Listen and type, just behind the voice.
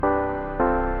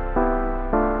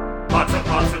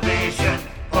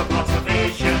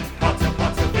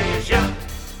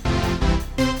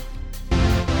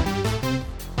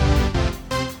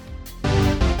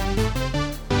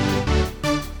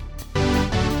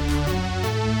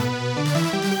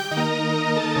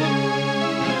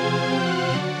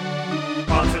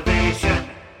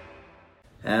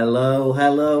Hello,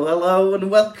 hello, hello, and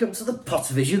welcome to the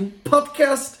Pottervision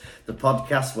podcast. The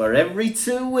podcast where every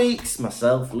 2 weeks,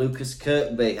 myself, Lucas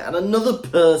Kirkby, and another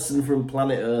person from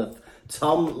planet Earth,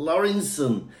 Tom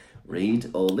Lawrenson,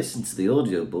 read or listen to the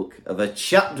audiobook of a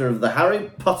chapter of the Harry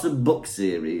Potter book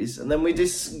series, and then we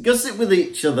discuss it with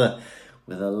each other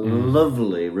with a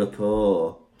lovely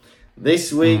rapport.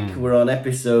 This week we're on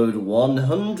episode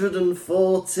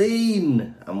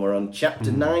 114 and we're on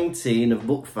chapter 19 of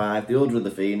book 5, The Order of the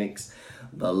Phoenix,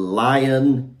 The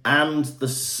Lion and the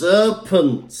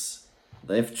Serpent.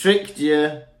 They've tricked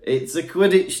you. It's a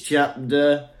Quidditch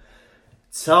chapter.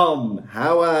 Tom,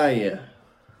 how are you?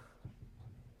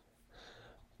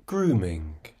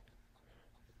 Grooming.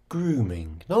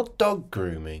 Not dog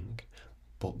grooming,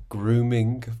 but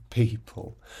grooming of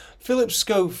people. Philip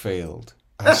Schofield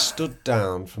has stood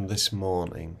down from this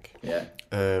morning. Yeah.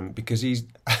 Because he's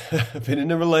been in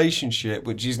a relationship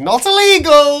which is not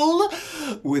illegal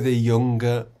with a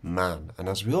younger man. And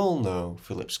as we all know,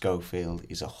 Philip Schofield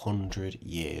is 100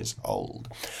 years old.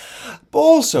 But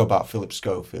also about Philip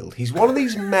Schofield, he's one of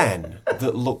these men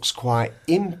that looks quite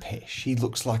impish. He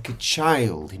looks like a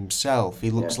child himself.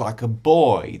 He looks like a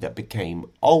boy that became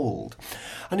old.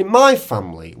 And in my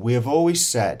family, we have always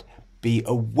said, be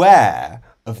aware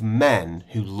of men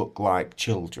who look like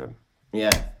children.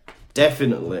 Yeah,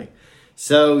 definitely.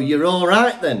 So you're all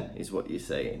right then, is what you're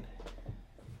saying.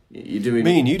 You're doing.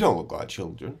 Me and you don't look like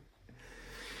children.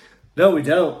 No, we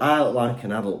don't. I look like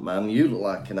an adult man. You look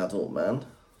like an adult man.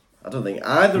 I don't think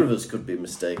either of us could be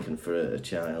mistaken for a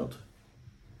child.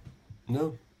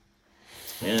 No.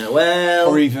 Yeah, well.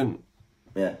 Or even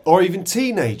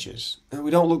teenagers. We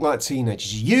don't look like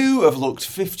teenagers. You have looked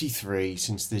 53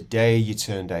 since the day you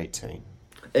turned 18.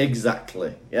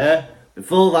 Exactly, yeah.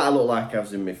 Before that I looked like I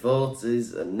was in my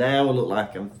 40s, and now I look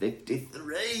like I'm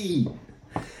 53.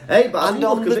 Hey, but I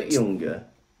look a bit younger.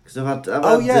 Cause I've had,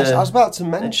 I was about to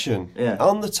mention, yeah.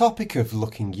 On the topic of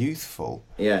looking youthful,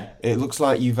 yeah, it looks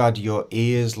like you've had your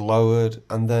ears lowered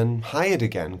and then hired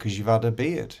again because you've had a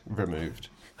beard removed.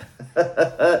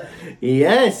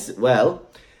 Yes, well,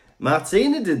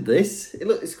 Martina did this.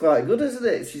 It's quite good, isn't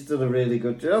it? She's done a really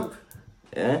good job.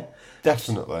 Yeah.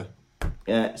 Definitely.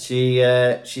 Yeah, she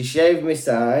shaved my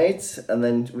sides, and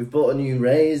then we bought a new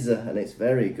razor, and it's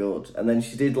very good. And then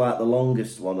she did like the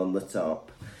longest one on the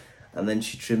top, and then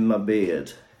she trimmed my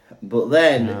beard. But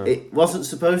then it wasn't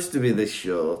supposed to be this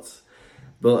short,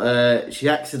 but she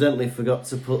accidentally forgot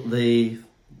to put the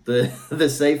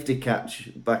safety catch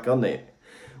back on it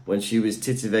when she was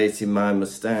titivating my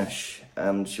moustache,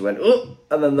 and she went oh,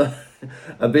 and then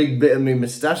a big bit of my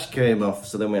moustache came off.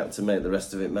 So then we had to make the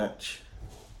rest of it match.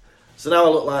 So now I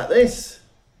look like this.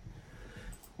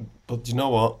 But do you know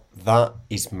what? That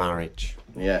is marriage.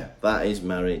 Yeah, that is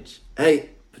marriage. Hey,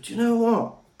 but you know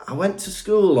what? I went to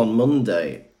school on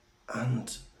Monday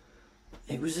and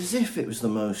it was as if it was the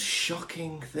most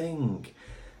shocking thing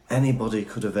anybody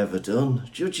could have ever done,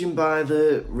 judging by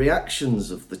the reactions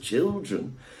of the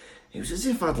children. It was as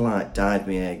if I'd dyed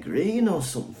my hair green or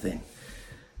something.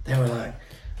 They were like,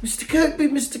 Mr.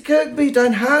 Kirkby,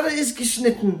 dein Haar ist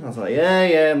geschnitten. I was like,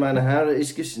 yeah, mein Haar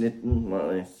ist geschnitten.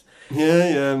 Like this.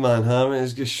 Yeah, mein Haar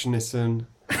ist geschnitten.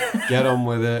 Get on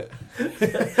with it.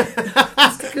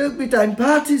 Mr. Kirkby, dein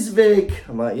Bart ist weg.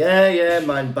 I'm like, yeah,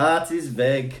 mein Bart ist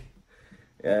weg.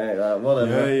 Yeah, like,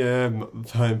 whatever. Yeah,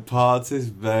 dein Bart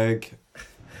ist weg.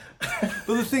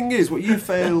 But the thing is, what you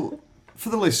fail, for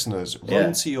the listeners,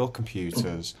 run to your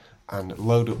computers and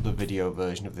load up the video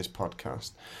version of this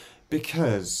podcast.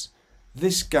 Because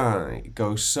this guy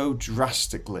goes so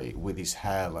drastically with his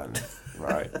hair length,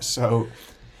 right? So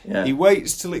he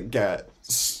waits till it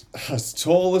gets as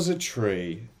tall as a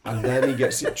tree, and then he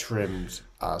gets it trimmed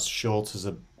as short as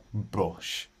a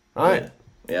bush, right?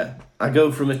 Yeah. I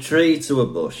go from a tree to a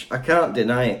bush. I can't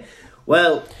deny it.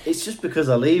 Well, it's just because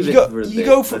I leave it for a bit. You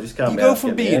go from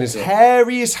being as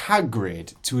hairy as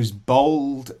Hagrid to as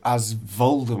bold as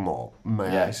Voldemort,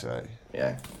 may I say.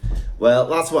 Yeah. Well,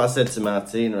 that's what I said to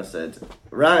Martina. I said,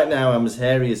 right now I'm as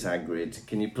hairy as Hagrid.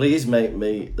 Can you please make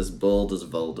me as bold as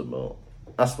Voldemort?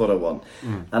 That's what I want.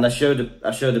 And I showed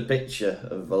a picture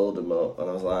of Voldemort, and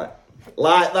I was like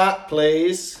that,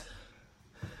 please.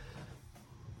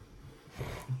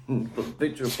 Put the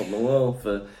picture up on the wall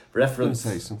for reference.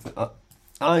 Let me say something.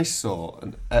 I saw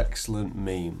an excellent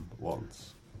meme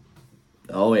once.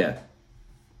 Oh, yeah.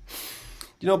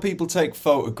 You know, people take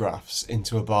photographs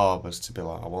into a barber's to be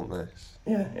like, I want this.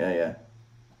 Yeah.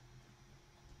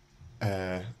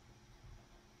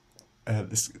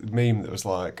 This meme that was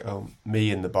like, me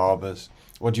in the barber's.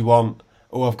 What do you want?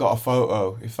 Oh, I've got a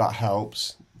photo, if that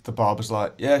helps. The barber's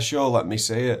like, yeah, sure, let me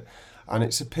see it. and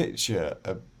it's a picture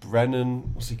of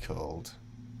Brennan. What's he called?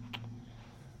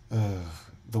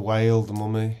 The whale, the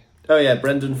mummy. Oh yeah,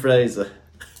 Brendan Fraser.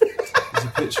 There's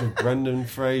a picture of Brendan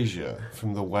Fraser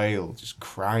from The Whale just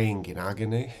crying in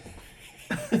agony.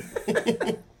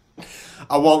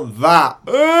 I want that.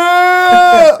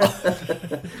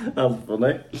 That's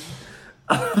funny.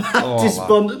 Oh,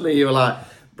 Despondently, you were like,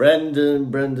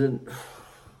 Brendan,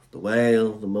 the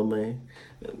whale, the mummy.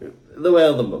 The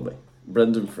whale, the mummy.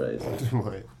 Brendan Fraser.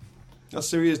 Wait. That's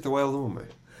serious, The Whale, the mummy.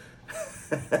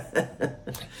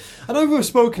 I know we've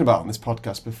spoken about on this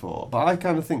podcast before, but I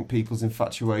kind of think people's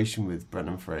infatuation with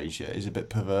Brendan Fraser is a bit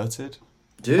perverted.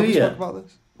 Do Have we you? spoken about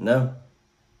this? No.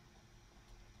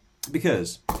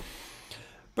 Because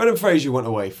Brendan Fraser went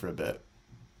away for a bit,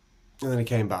 and then he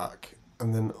came back,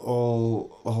 and then the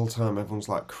whole time everyone's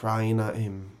like crying at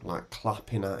him, like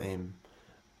clapping at him,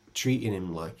 treating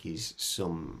him like he's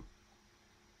some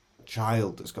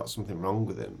child that's got something wrong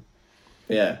with him.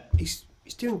 Yeah. He's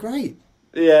doing great.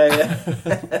 Yeah.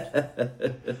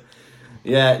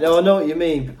 Yeah, no, I know what you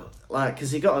mean. Like,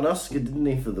 because he got an Oscar, didn't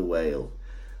he, for The Whale?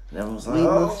 And everyone's like, We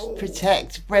must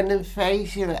protect Brendan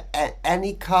Fraser at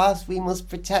any cost. We must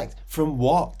protect. From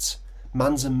what?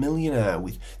 Man's a millionaire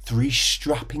with 3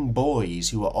 strapping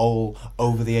boys who are all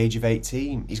over the age of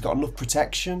 18. He's got enough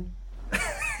protection.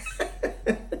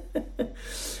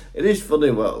 It is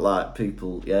funny what, like,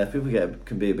 people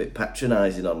can be a bit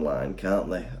patronising online, can't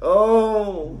they?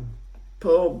 Oh,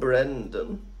 poor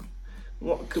Brendan.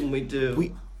 What can we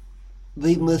do?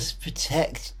 We must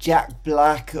protect Jack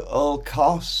Black at all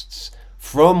costs.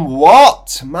 From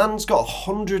what? Man's got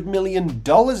 $100 million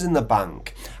in the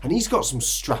bank, and he's got some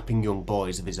strapping young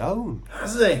boys of his own.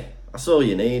 Has he? That's all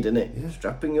you need, isn't it? Yeah.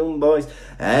 Strapping young boys.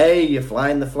 Hey, you're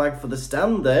flying the flag for the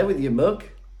stand there with your mug.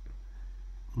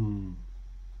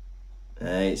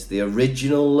 Hey, it's the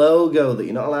original logo that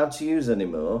you're not allowed to use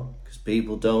anymore because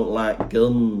people don't like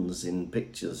guns in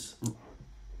pictures.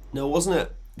 No, wasn't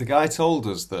it? The guy told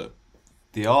us that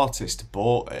the artist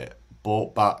bought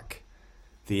back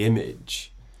the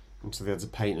image, and so they had to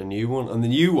paint a new one, and the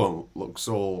new one looks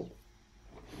all...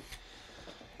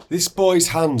 This boy's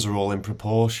hands are all in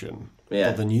proportion,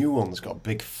 but the new one's got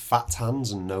big fat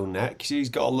hands and no neck. He's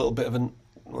got a little bit of an...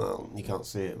 Well, you can't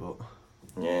see it, but...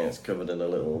 Yeah, it's covered in a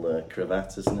little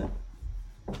cravat, isn't it?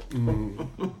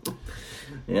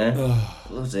 Yeah.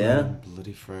 Bloody hell.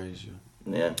 Bloody Fraser.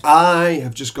 Yeah. I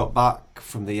have just got back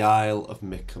from the Isle of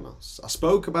Mykonos. I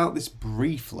spoke about this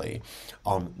briefly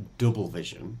on Double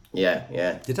Vision.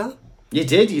 Yeah. Did I? You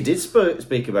did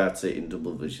speak about it in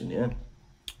Double Vision, yeah.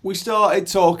 We started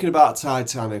talking about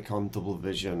Titanic on Double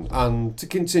Vision, and to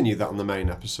continue that on the main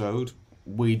episode,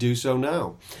 we do so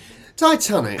now.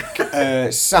 Titanic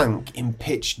sank in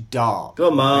pitch dark.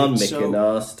 Come on,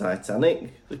 Mykonos,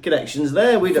 Titanic. The connection's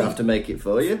there, we don't have to make it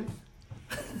for you.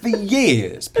 For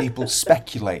years, people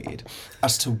speculated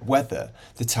as to whether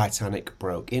the Titanic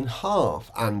broke in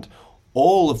half, and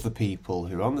all of the people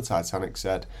who were on the Titanic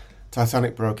said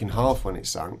Titanic broke in half when it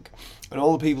sank, and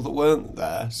all the people that weren't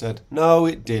there said, no,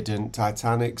 it didn't.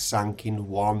 Titanic sank in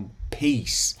one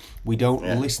piece. We don't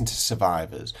listen to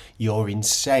survivors. You're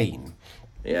insane.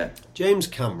 Yeah. James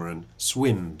Cameron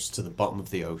swims to the bottom of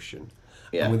the ocean,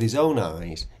 and with his own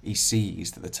eyes, he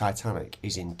sees that the Titanic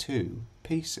is in 2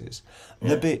 pieces.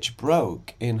 The bitch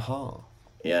broke in half.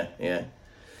 Yeah.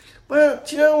 Well,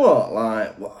 do you know what?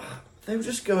 Like, they were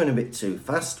just going a bit too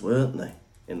fast, weren't they,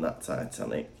 in that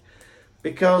Titanic?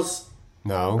 Because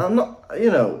No. I'm not,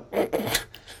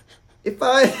 if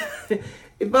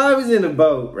I was in a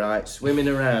boat, right, swimming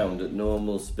around at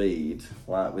normal speed,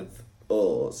 like with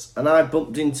oars, and I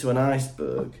bumped into an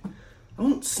iceberg, I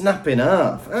wouldn't snap in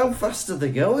half. How fast are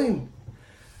they going?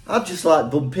 I'd just like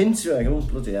bump into it. I go, oh,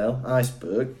 bloody hell,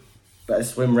 iceberg. Better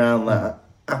swim round that.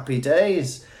 Happy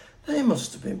days. They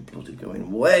must have been bloody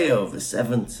going way over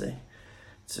 70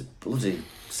 to bloody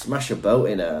smash a boat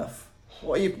in half.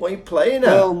 What are you playing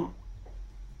at? Well,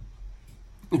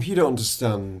 if you don't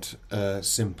understand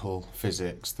simple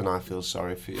physics, then I feel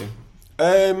sorry for you.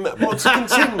 But to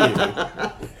continue...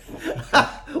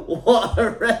 What a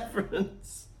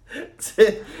reference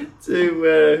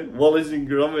to Wallace and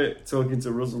Gromit talking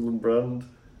to Russell and Brand.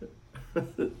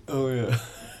 Oh, yeah.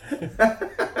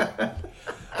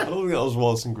 I don't think that was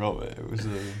Wallace and Gromit. It was...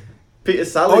 Peter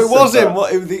Sallis. Oh, it was him.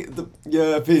 What?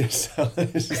 Peter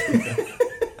Sallis.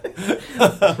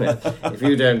 If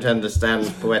you don't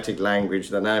understand poetic language,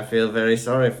 then I feel very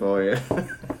sorry for you.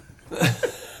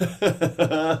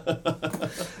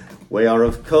 We are,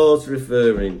 of course,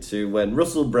 referring to when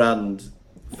Russell Brand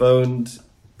phoned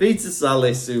Peter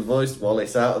Sallis, who voiced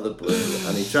Wallace out of the blue,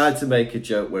 and he tried to make a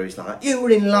joke where he's like, you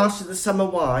were in Last of the Summer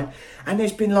Wine, and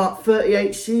there's been like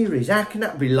 38 series. How can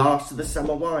that be Last of the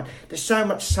Summer Wine? There's so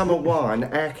much summer wine,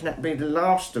 how can that be the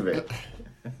last of it?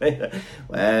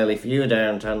 Well, if you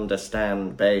don't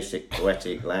understand basic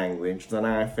poetic language, then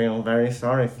I feel very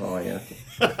sorry for you.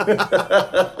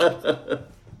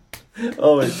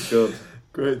 Oh, it's good.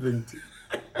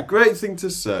 Great thing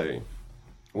to say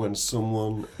when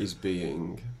someone is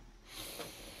being,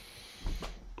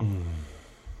 I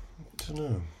don't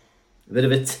know, A bit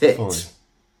of a tit.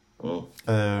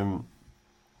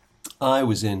 I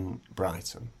was in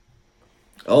Brighton.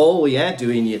 Oh yeah,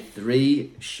 doing your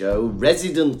 3-show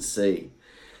residency.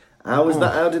 How was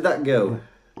that? How did that go?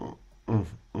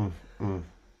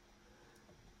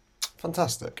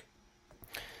 Fantastic.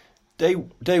 Day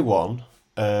one,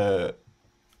 I'd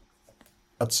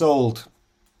sold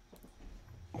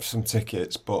some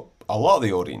tickets, but a lot of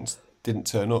the audience didn't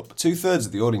turn up. 2/3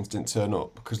 of the audience didn't turn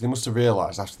up because they must have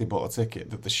realised after they bought a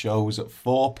ticket that the show was at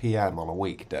 4 p.m. on a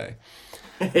weekday.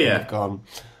 Yeah. I've gone,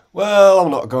 well, I'm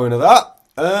not going to that.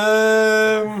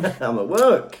 I'm at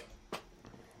work.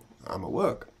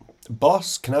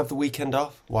 Boss, can I have the weekend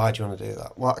off? Why do you want to do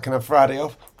that? What, can I have Friday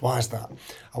off? Why is that?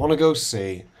 I want to go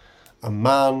see a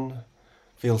man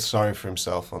feel sorry for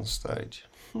himself on stage.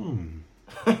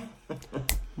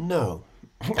 No.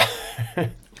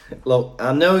 Look,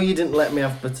 I know you didn't let me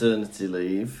have paternity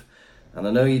leave, and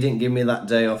I know you didn't give me that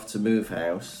day off to move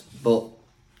house, but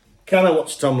can I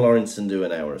watch Tom Lawrenson do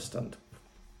an hour of stand?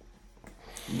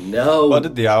 No. Well, I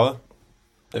did the hour.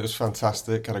 It was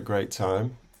fantastic. Had a great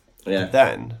time. Yeah. And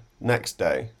then, next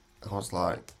day, I was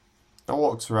like, I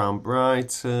walked around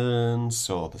Brighton,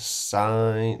 saw the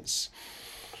sights.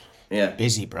 Yeah.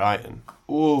 Busy Brighton.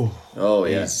 Ooh. Oh,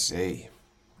 yeah. Busy.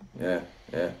 Yeah,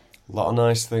 yeah. A lot of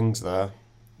nice things there.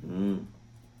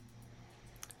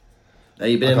 Have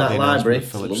you been in that library?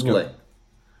 It's lovely.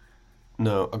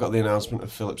 No, I got the announcement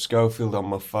of Philip Schofield on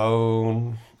my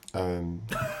phone.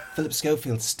 Philip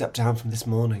Schofield stepped down from this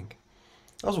morning.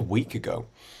 That was a week ago.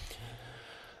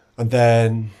 And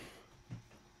then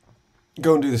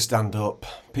go and do the stand-up.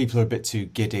 People are a bit too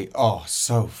giddy. Oh,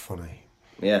 so funny.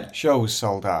 Yeah. Show was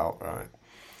sold out, right?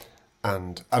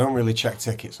 And I don't really check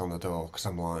tickets on the door because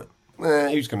I'm like,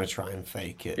 who's going to try and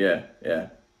fake it? Yeah, yeah.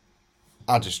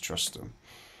 I just trust them.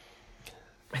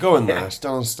 Going there,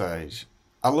 stand on stage.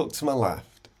 I look to my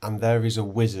left, and there is a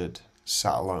wizard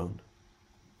sat alone.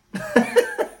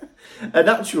 An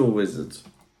actual wizard?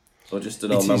 Or just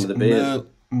an old man with a beard?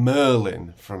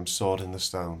 Merlin from Sword in the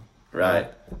Stone.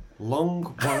 Right. Long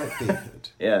white beard.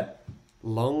 Yeah.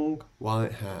 Long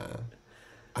white hair.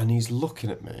 And he's looking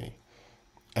at me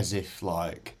as if,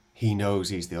 like, he knows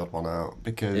he's the odd one out.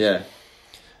 Because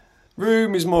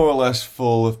room is more or less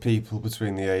full of people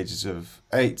between the ages of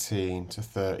 18 to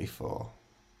 34.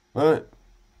 Right?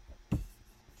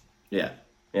 Yeah,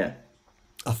 yeah.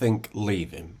 I think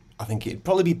leave him. I think it'd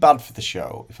probably be bad for the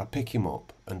show if I pick him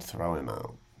up and throw him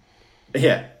out.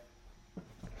 Yeah.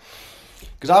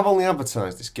 Because I've only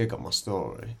advertised this gig on my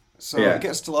story. So it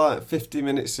gets to like 50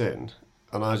 minutes in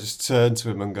and I just turn to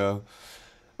him and go,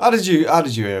 How did you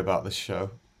hear about this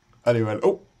show? And he went,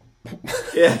 oh.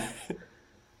 Yeah.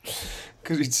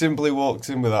 Because he'd simply walked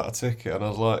in without a ticket and I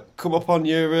was like, come up on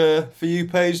your For You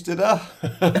page, did I?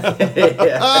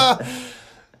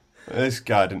 This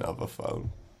guy didn't have a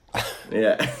phone.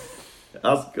 Yeah.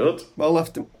 That's good. Well, I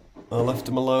left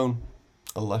him alone.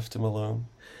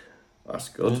 That's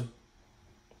good. Yeah.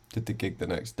 Did the gig the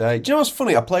next day. Do you know what's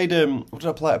funny? I played, what did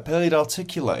I play? I played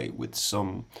Articulate with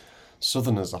some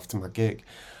Southerners after my gig.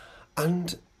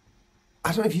 And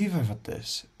I don't know if you've ever had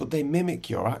this, but they mimic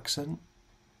your accent.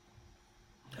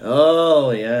 Oh,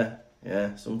 yeah.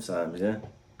 Yeah, sometimes, yeah.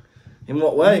 In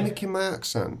what way? Mimicking my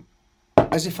accent.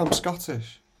 As if I'm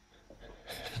Scottish.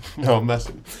 No, I'm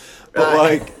messing. But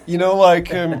like, you know,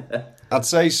 like, I'd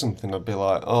say something, I'd be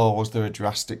like, oh, was there a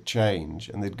drastic change?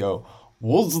 And they'd go,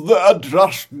 was there a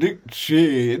drastic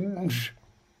change?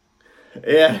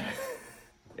 Yeah.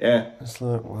 Yeah. It's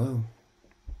like, wow.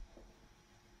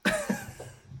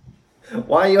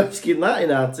 Why are you asking that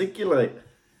in Articulate?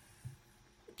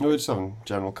 We're just having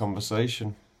general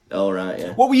conversation. Oh, right,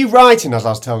 yeah. What were you writing as I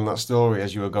was telling that story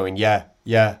as you were going, yeah?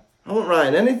 I wasn't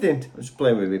writing anything. I was just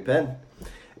playing with my pen.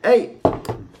 Hey,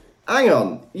 hang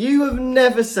on. You have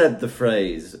never said the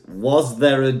phrase, was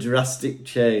there a drastic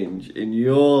change in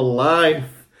your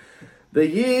life? The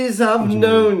years I've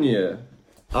known you,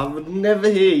 I would never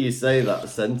hear you say that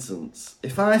sentence.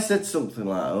 If I said something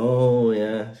like, oh,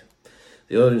 yeah,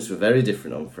 the audience were very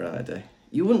different on Friday,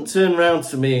 you wouldn't turn round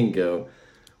to me and go,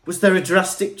 was there a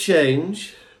drastic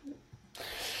change?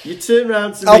 You turn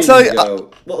round to I'll me tell and you-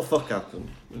 go, what the fuck happened?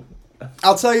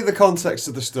 I'll tell you the context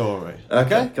of the story.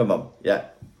 Okay, come on. Yeah.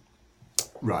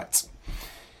 Right.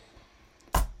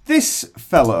 This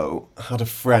fellow had a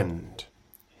friend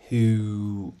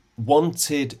who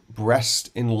wanted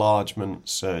breast enlargement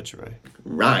surgery.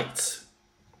 Right.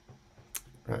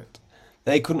 Right.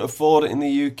 They couldn't afford it in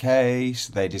the UK,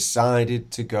 so they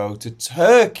decided to go to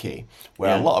Turkey,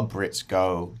 where a Yeah. lot of Brits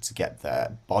go to get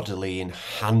their bodily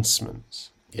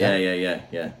enhancements.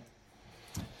 Yeah.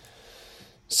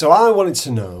 So I wanted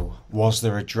to know, was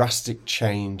there a drastic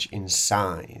change in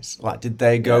size? Like, did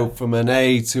they go from an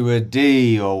A to a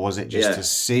D, or was it just a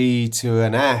C to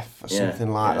an F, or something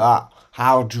like that?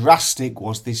 How drastic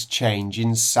was this change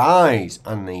in size?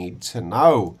 I need to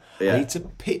know. Yeah. I need to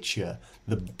picture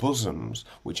the bosoms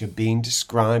which are being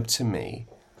described to me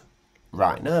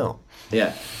right now.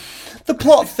 Yeah. The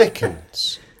plot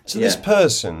thickens. So this Yeah.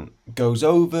 person goes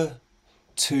over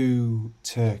to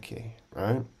Turkey,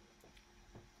 right?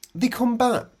 They come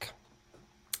back.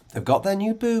 They've got their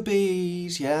new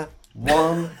boobies, yeah.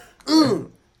 1,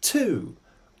 2,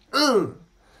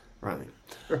 right.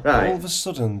 All of a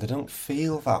sudden, they don't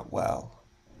feel that well,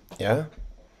 yeah?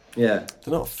 Yeah.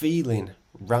 They're not feeling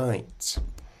right.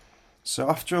 So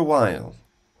after a while,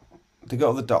 they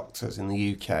go to the doctors in the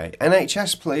UK.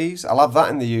 NHS, please. I'll have that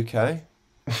in the UK.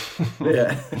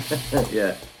 Yeah.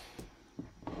 Yeah.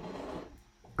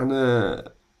 And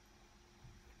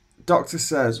doctor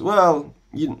says, well,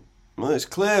 it's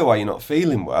clear why you're not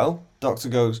feeling well. Doctor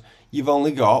goes, you've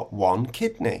only got 1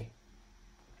 kidney.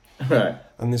 Right.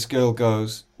 And this girl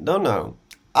goes, no,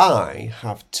 I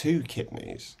have 2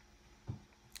 kidneys.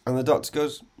 And the doctor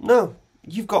goes, no,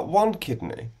 you've got 1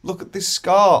 kidney. Look at this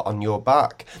scar on your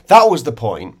back. That was the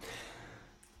point.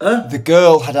 The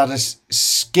girl had a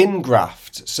skin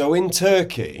graft. So in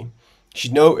Turkey, she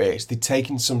noticed they'd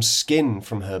taken some skin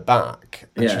from her back.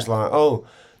 And she was like, oh,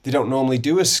 they don't normally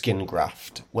do a skin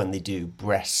graft when they do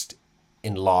breast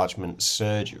enlargement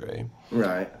surgery.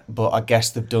 Right. But I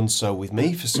guess they've done so with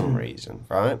me for some reason,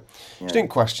 right? She didn't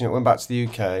question it, went back to the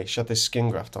UK, she had this skin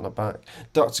graft on her back.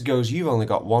 Doctor goes, you've only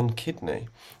got 1 kidney.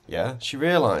 Yeah? She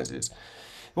realises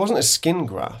it wasn't a skin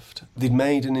graft. They'd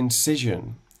made an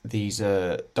incision, these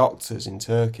doctors in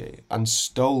Turkey, and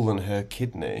stolen her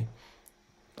kidney.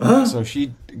 So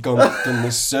she'd done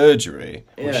this surgery,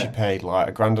 which she paid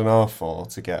like $1.5 for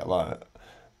to get like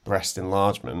breast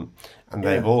enlargement, and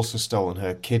they've also stolen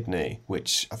her kidney,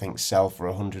 which I think sell for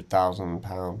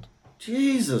 £100,000.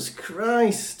 Jesus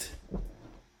Christ.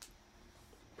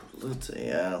 Bloody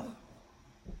hell.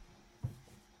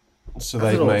 So I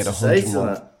they've don't know made what to say to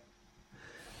 101. that.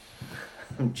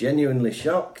 I'm genuinely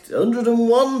shocked.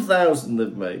 101,000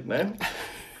 they've made now.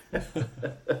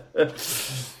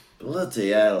 Bloody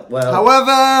hell. Well,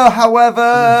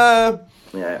 However,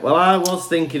 yeah. Well, I was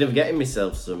thinking of getting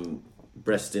myself some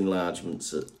breast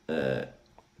enlargements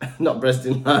not breast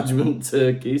enlargement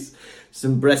turkeys,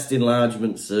 some breast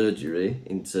enlargement surgery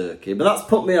in Turkey. But that's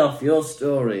put me off. Your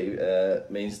story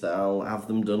means that I'll have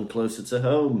them done closer to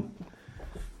home.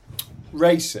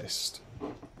 racist.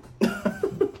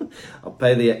 I'll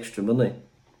pay the extra money.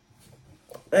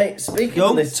 Hey, speaking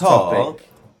Don't of this tar, topic...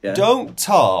 Yeah. don't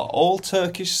tar all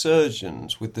Turkish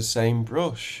surgeons with the same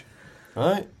brush,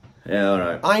 right? Yeah, all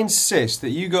right. I insist that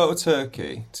you go to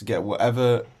Turkey to get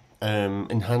whatever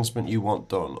enhancement you want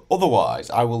done. Otherwise,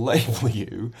 I will label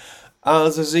you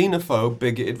as a xenophobe,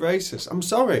 bigoted racist. I'm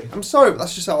sorry, but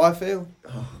that's just how I feel.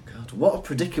 Oh, God, what a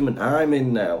predicament I'm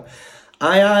in now.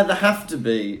 I either have to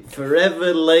be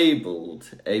forever labelled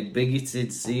a bigoted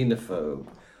xenophobe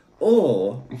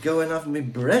or go and have my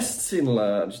breasts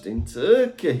enlarged in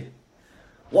Turkey.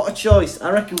 What a choice.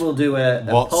 I reckon we'll do a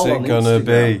What's poll on it gonna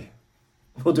Instagram. be?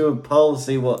 We'll do a poll,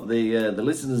 see what the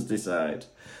listeners decide.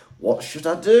 What should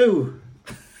I do?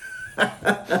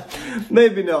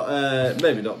 Maybe not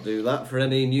do that for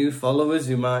any new followers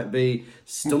who might be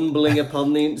stumbling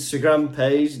upon the Instagram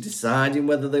page, deciding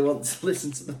whether they want to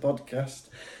listen to the podcast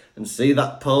and see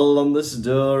that poll on the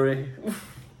story.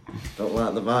 Don't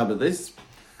like the vibe of this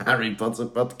Harry Potter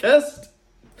podcast.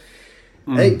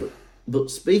 Hey, but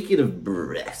speaking of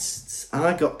breasts,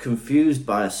 I got confused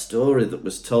by a story that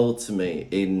was told to me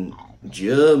in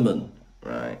German,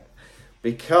 right?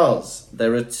 Because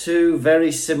there are 2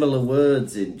 very similar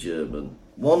words in German.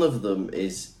 One of them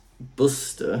is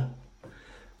Buster,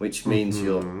 which means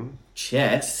your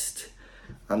chest,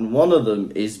 and one of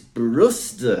them is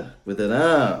Bruster with an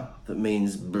R that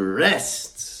means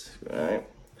breasts, right?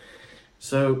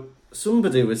 So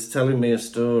somebody was telling me a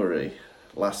story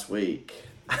last week,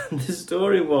 and the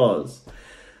story was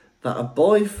that a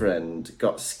boyfriend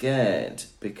got scared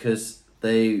because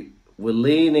they were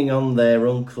leaning on their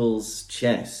uncle's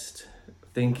chest,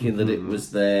 thinking that it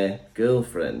was their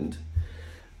girlfriend.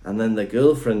 And then the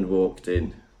girlfriend walked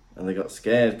in, and they got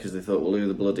scared because they thought, well, who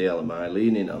the bloody hell am I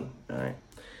leaning on, right?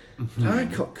 But I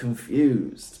got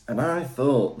confused, and I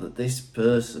thought that this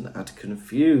person had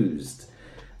confused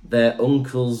their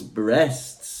uncle's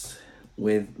breasts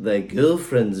with their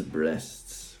girlfriend's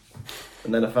breasts.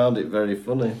 And then I found it very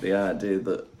funny, the idea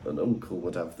that an uncle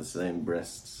would have the same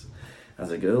breasts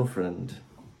as a girlfriend.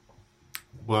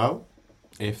 Well,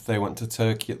 if they went to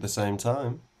Turkey at the same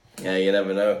time. Yeah, you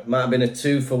never know. Might have been a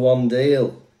 2-for-1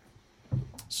 deal.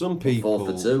 Some people...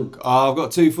 4 for 2. Oh, I've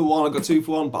got 2 for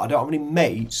 1, but I don't have any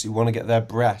mates who want to get their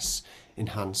breasts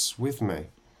enhanced with me.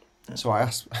 So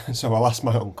I'll ask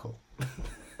my uncle.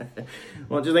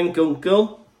 What do you think,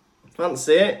 Uncle?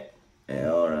 Fancy it?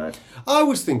 Yeah, alright. I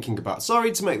was thinking about,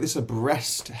 sorry to make this a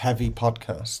breast-heavy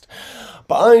podcast,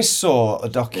 but I saw a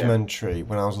documentary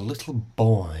when I was a little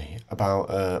boy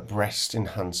about breast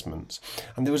enhancements.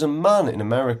 And there was a man in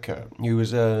America who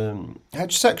was a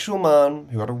heterosexual man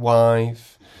who had a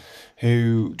wife,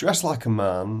 who dressed like a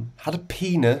man, had a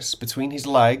penis between his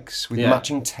legs with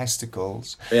matching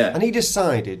testicles, and he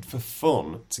decided for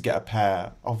fun to get a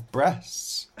pair of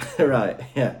breasts. Right,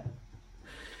 yeah.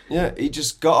 Yeah, he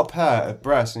just got a pair of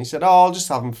breasts and he said, I'll just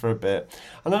have them for a bit.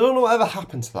 And I don't know whatever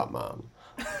happened to that man,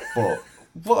 but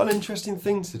what an interesting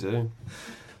thing to do.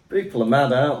 People are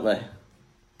mad, aren't they?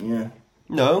 Yeah.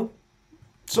 No,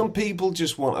 some people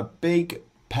just want a big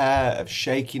pair of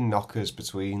shaking knockers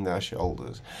between their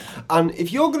shoulders. And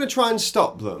if you're going to try and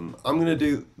stop them, I'm going to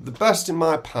do the best in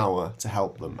my power to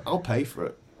help them. I'll pay for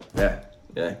it.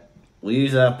 Yeah. We'll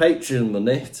use our Patreon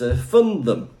money to fund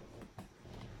them.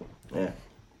 Yeah.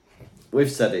 We've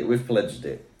said it, we've pledged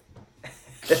it.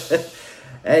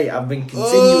 Hey, I've been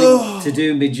continuing to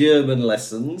do my German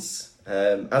lessons.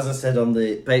 As I said on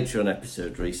the Patreon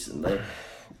episode recently,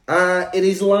 it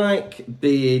is like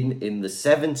being in the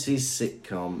 70s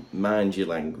sitcom Mind Your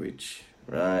Language,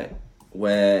 right?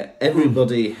 Where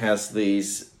everybody has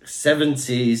these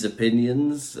 70s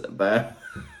opinions about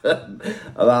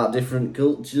about different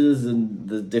cultures and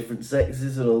the different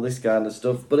sexes and all this kind of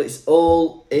stuff, but it's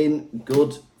all in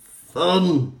good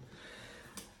fun.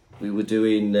 We were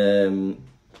doing a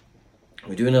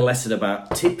lesson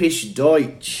about typisch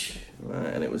Deutsch,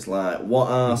 right? And it was like, what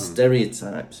are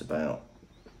stereotypes about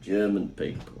German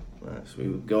people? Right? So we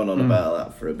were going on about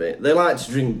that for a bit. They like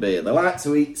to drink beer. They like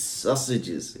to eat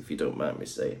sausages, if you don't mind me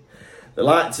saying. They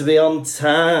like to be on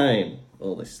time.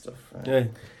 All this stuff, right? Yeah.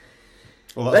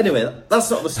 Well, but anyway, that's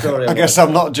not the story. I guess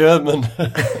I'm not German.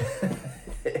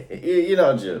 You're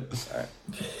not German,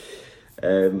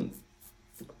 right?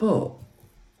 But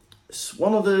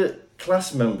one of the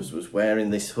class members was wearing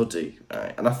this hoodie,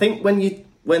 right? And I think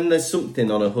when there's something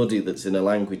on a hoodie that's in a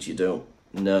language you don't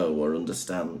know or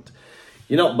understand,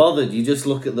 you're not bothered. You just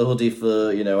look at the hoodie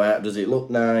for, does it look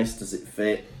nice? Does it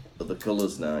fit? Are the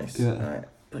colours nice? Yeah. Right?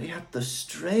 But he had the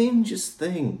strangest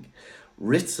thing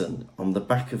written on the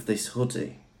back of this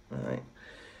hoodie, right?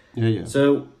 Yeah.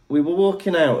 So we were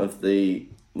walking out of the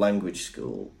language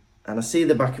school, and I see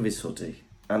the back of his hoodie,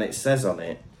 and it says on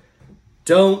it,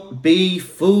 "Don't be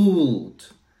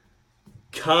fooled.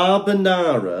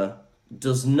 Carbonara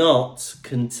does not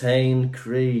contain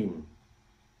cream."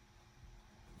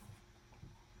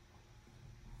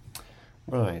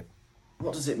 Right.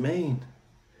 What does it mean?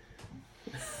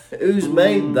 Who's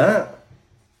made that?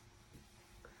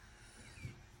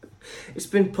 It's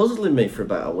been puzzling me for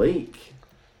about a week.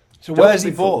 So where's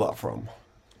he bought that from?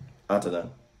 I don't know.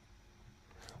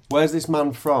 Where's this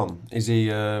man from? Is he...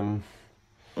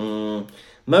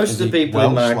 Most of the people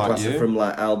in my class are from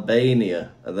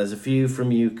Albania, and there's a few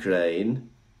from Ukraine,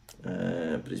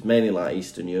 but it's mainly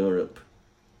Eastern Europe.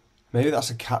 Maybe that's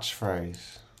a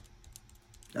catchphrase.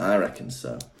 I reckon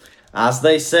so. As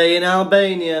they say in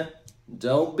Albania,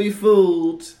 don't be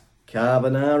fooled.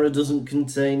 Carbonara doesn't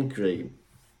contain cream.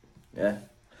 Yeah.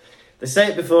 They say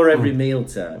it before every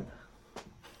mealtime.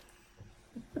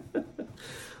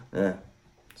 Yeah.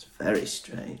 It's very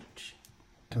strange.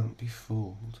 Don't be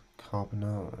fooled.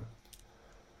 Carbonara.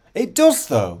 It does,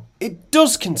 though. It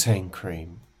does contain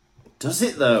cream. Does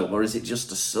it, though? Or is it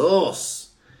just a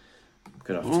sauce? I'm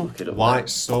going to have to look it up. White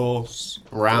sauce,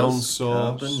 brown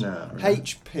sauce, carbonara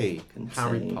HP,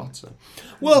 Harry Potter.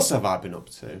 What else have I been up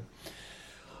to?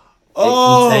 It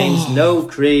contains no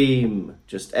cream,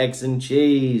 just eggs and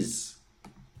cheese.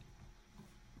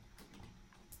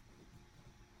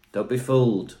 Don't be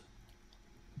fooled.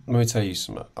 Let me tell you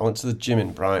something. I went to the gym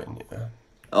in Brighton, yeah.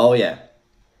 Oh, yeah.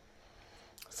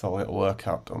 I thought a little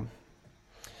workout done.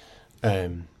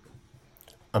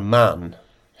 A man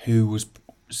who was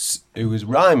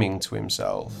rhyming to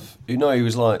himself. He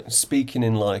was like speaking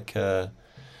in like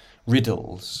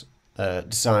riddles.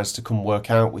 Decides to come work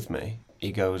out with me.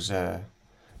 He goes, hey,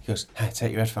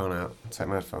 take your headphone out. Take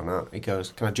my headphone out. He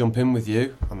goes, can I jump in with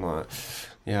you? I'm like,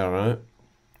 yeah, all right.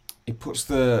 He puts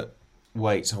the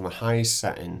weights on the highest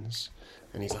settings,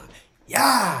 and he's like,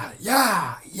 yeah.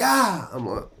 I'm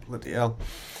like, bloody hell.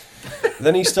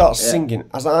 Then he starts singing.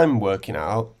 As I'm working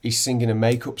out, he's singing a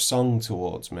make-up song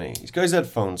towards me. He's got his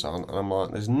headphones on, and I'm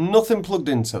like, there's nothing plugged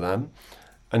into them.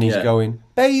 And he's going,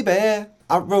 baby,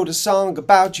 I wrote a song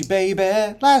about you,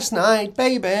 baby. Last night,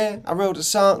 baby, I wrote a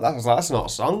song. I was like, that's not a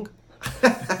song.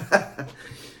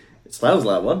 It sounds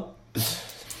like one.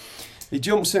 He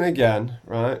jumps in again,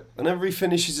 right? Whenever he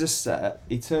finishes a set,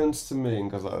 he turns to me and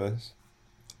goes like this.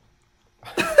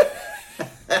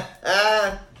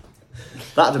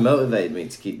 That'd have motivated me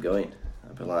to keep going.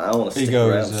 I'd be like, I want to stick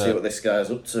around and see what this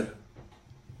guy's up to.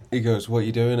 He goes, what are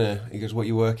you doing here? He goes, what are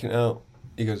you working out?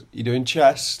 He goes, you doing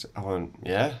chest? I went,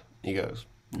 yeah. He goes,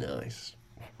 nice.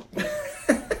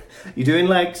 You doing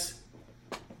legs?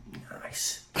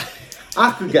 Nice.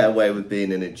 I could get away with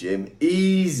being in a gym.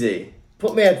 Easy.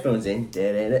 Put my headphones in.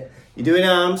 You doing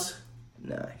arms?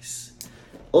 Nice.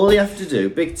 All you have to do,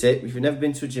 big tip, if you've never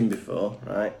been to a gym before,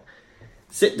 right?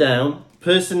 Sit down,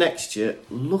 person next to you,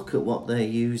 look at what they're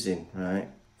using, right,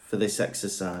 for this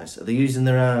exercise. Are they using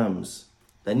their arms?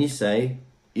 Then you say,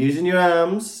 using your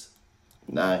arms?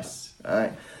 Nice,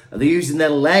 right? Are they using their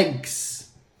legs?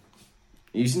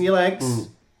 Using your legs?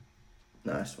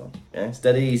 Nice one. Yeah, it's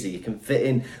dead easy. You can fit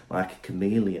in like a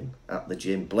chameleon at the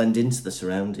gym, blend into the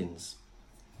surroundings.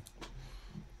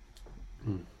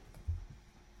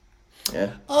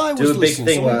 Yeah. Do a big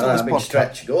thing like that, a big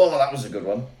stretch. Go, oh, that was a good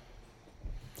one.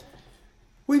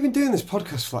 We've been doing this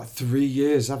podcast for like 3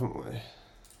 years, haven't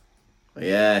we?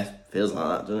 Yeah, feels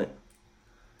like that, doesn't it?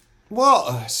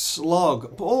 What a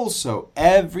slog. But also,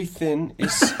 everything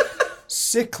is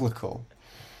cyclical.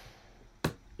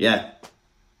 Yeah.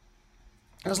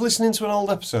 I was listening to an old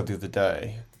episode the other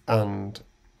day, and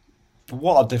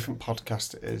what a different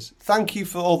podcast it is. Thank you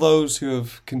for all those who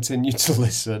have continued to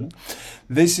listen.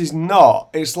 This is not...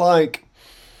 It's like...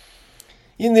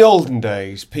 In the olden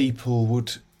days, people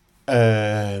would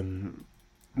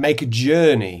make a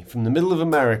journey from the middle of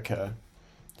America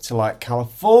to like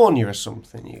California or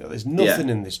something. You go, there's nothing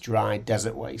in this dry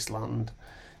desert wasteland.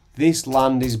 This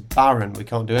land is barren. We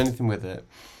can't do anything with it.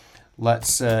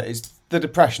 It's the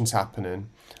depression's happening.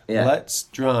 Yeah. Let's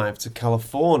drive to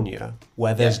California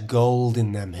where there's gold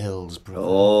in them hills, bro.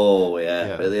 Oh,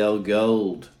 yeah. Really old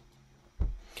gold.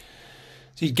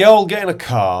 So you'd get in a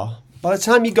car. By the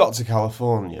time you got to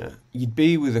California, you'd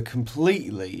be with a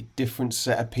completely different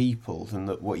set of people than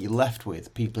what you're left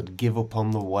with. People would give up on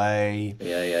the way.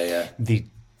 Yeah. They'd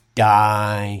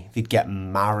die. They'd get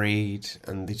married.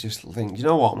 And they just think, you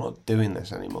know what, I'm not doing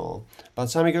this anymore. By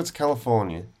the time you go to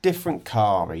California, different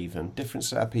car even, different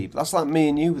set of people. That's like me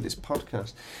and you with this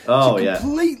podcast. Oh, it's a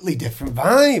completely different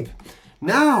vibe.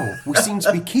 Now, we seem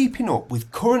to be keeping up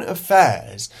with current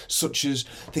affairs such as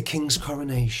the King's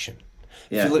coronation.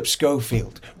 Yeah. Philip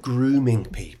Schofield grooming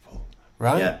people,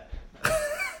 right?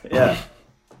 Yeah.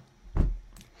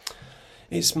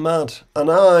 It's mad.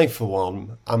 And I, for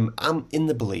one, am in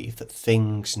the belief that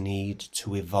things need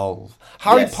to evolve.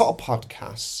 Harry Potter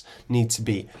podcasts need to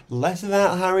be less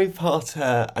about Harry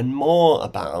Potter and more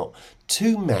about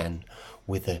two men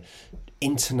with an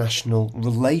international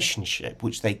relationship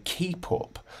which they keep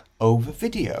up over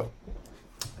video.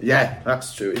 Yeah,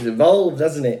 that's true. It's evolved,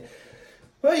 hasn't it?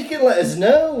 Well, you can let us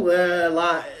know.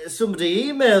 Like somebody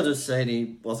emailed us saying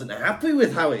he wasn't happy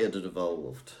with how it had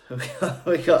evolved.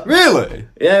 we got Really?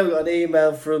 Yeah, we got an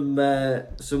email from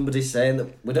somebody saying that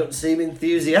we don't seem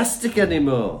enthusiastic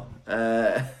anymore,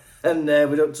 and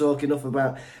we don't talk enough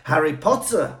about Harry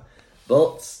Potter.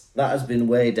 But that has been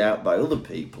weighed out by other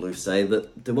people who say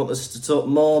that they want us to talk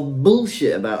more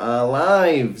bullshit about our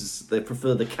lives. They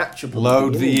prefer the catch-up.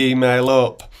 Load the email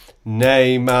up.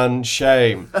 Nay, man,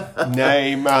 shame.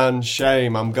 Nay, man,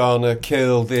 shame. I'm gonna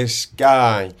kill this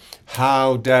guy.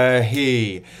 How dare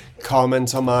he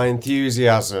comment on my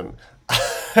enthusiasm?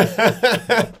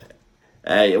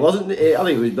 Hey, it wasn't. I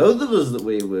think it was both of us that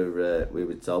we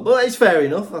were told. But it's fair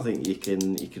enough. I think you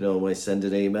can always send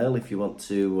an email if you want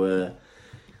to,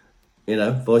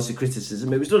 voice a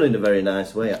criticism. It was done in a very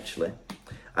nice way, actually.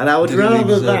 And I would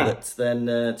rather that than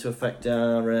to affect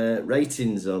our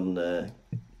ratings on.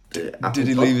 Did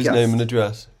he leave his name and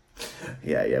address?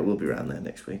 Yeah, we'll be around there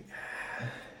next week.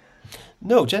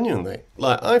 No, genuinely.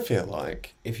 Like, I feel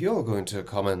like if you're going to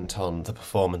comment on the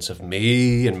performance of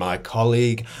me and my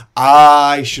colleague,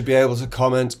 I should be able to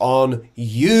comment on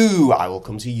you. I will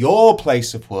come to your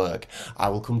place of work. I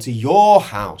will come to your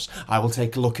house. I will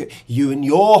take a look at you and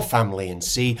your family and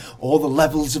see all the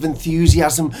levels of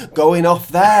enthusiasm going off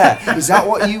there. Is that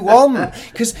what you want?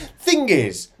 Because thing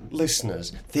is,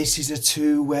 listeners, this is a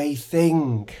two-way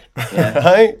thing. Yeah.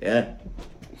 Right? Yeah.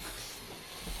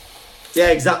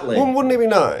 Yeah, exactly. Well, wouldn't it be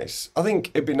nice? I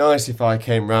think it'd be nice if I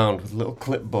came round with a little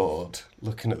clipboard,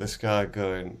 looking at this guy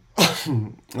going,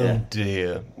 oh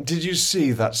dear, did you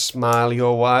see that smile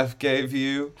your wife gave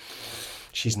you?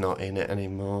 She's not in it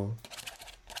anymore.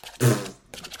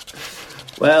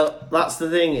 Well, that's the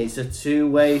thing. It's a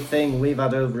two-way thing. We've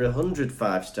had over 100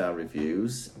 five-star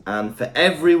reviews, and for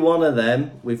every one of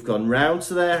them, we've gone round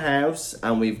to their house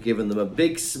and we've given them a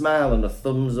big smile and a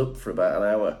thumbs up for about an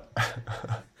hour.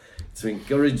 To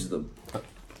encourage them.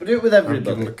 We do it with everybody. I've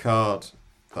given them a card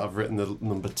that I've written the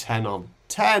number 10 on.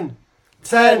 10!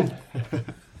 10!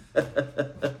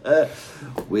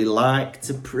 We like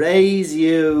to praise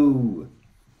you.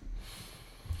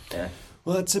 Yeah.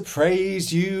 Well, to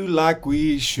praise you like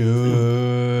we should.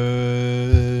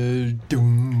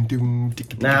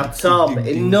 Now, Tom,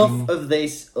 enough of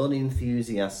this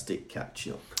unenthusiastic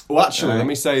catch-up. Well, actually, let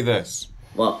me say this.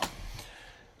 What?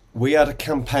 We had a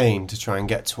campaign to try and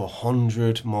get to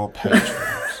 100 more patrons.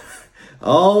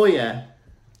 Oh, yeah.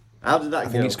 How did that go? I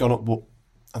think it's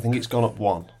gone up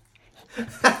one.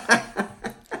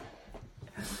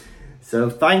 So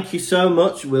thank you so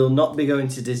much. We'll not be going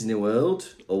to Disney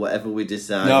World or whatever we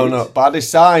decided. No, but I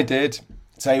decided,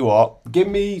 tell you what, give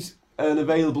me an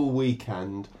available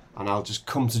weekend and I'll just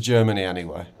come to Germany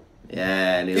anyway.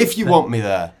 Yeah. And if you want me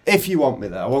there.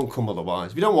 I won't come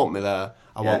otherwise. If you don't want me there,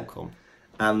 I won't come.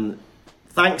 And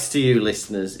thanks to you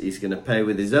listeners, he's going to pay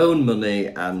with his own money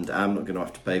and I'm not going to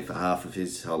have to pay for half of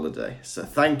his holiday. So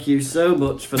thank you so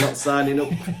much for not signing up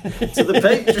to the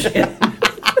Patreon.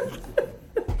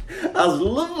 That's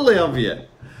lovely of you.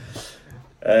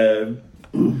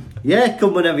 Yeah,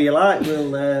 come whenever you like.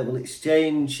 We'll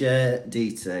exchange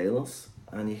details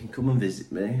and you can come and visit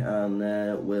me and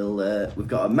we've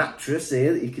got a mattress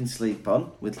here that you can sleep on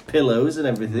with pillows and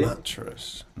everything.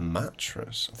 Mattress?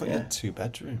 I thought you had 2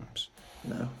 bedrooms.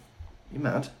 No, you're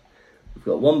mad. We've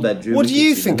got 1 bedroom. What do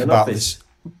you think about this?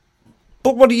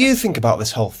 But what do you think about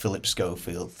this whole Philip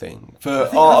Schofield thing?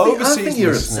 I think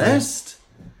you're obsessed.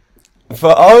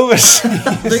 For overseas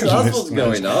I think that's what's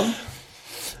going on.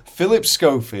 Philip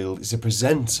Schofield is a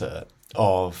presenter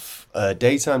of a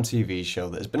daytime TV show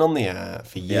that has been on the air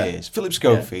for years. Philip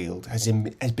Schofield has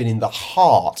been in the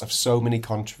heart of so many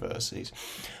controversies.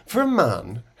 For a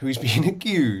man who is being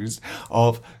accused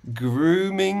of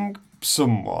grooming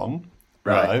someone,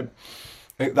 right?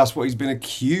 That's what he's been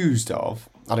accused of.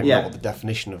 I don't know what the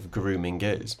definition of grooming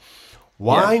is.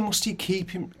 Why must he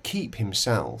keep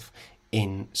himself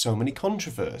in so many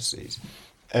controversies?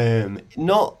 I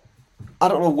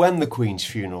don't know when the Queen's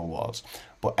funeral was,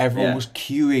 but everyone was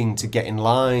queuing to get in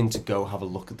line to go have a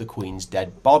look at the Queen's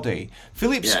dead body.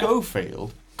 Philip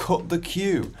Schofield cut the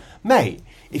queue. Mate,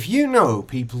 if you know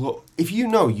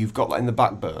you've got that in the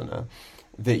back burner,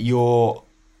 that you're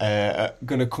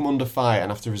going to come under fire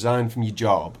and have to resign from your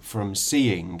job from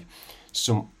seeing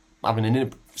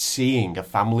a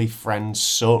family friend's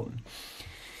son,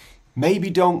 maybe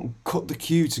don't cut the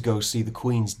queue to go see the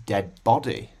Queen's dead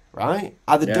body, right?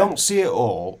 Either don't see it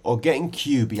all or get in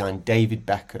queue behind David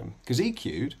Beckham, because he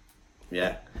queued.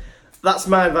 Yeah. That's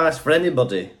my advice for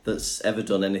anybody that's ever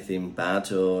done anything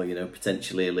bad or,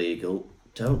 potentially illegal.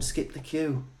 Don't skip the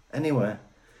queue anywhere.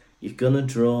 You're going to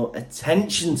draw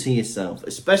attention to yourself,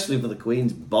 especially for the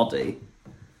Queen's body.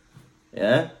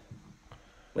 Yeah?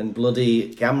 When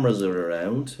bloody cameras are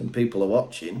around and people are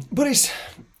watching. But it's...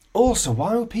 Also,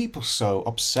 why were people so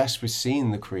obsessed with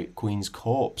seeing the Queen's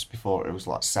corpse before it was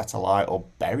set alight or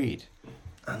buried?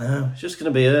 I know. It's just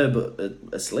going to be her, but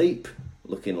asleep,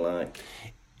 looking like.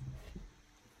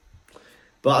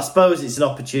 But I suppose it's an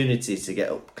opportunity to get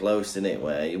up close, isn't it?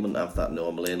 Where you wouldn't have that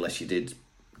normally unless you did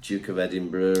Duke of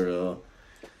Edinburgh or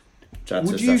tried to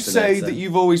assassinate. Would you say that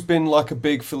you've always been a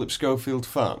big Philip Schofield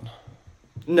fan?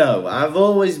 No, I've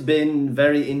always been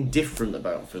very indifferent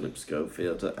about Philip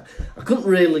Schofield. I couldn't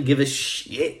really give a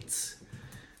shit.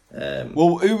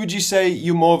 Well, who would you say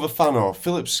you're more of a fan of,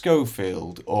 Philip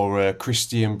Schofield or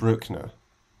Christian Bruckner?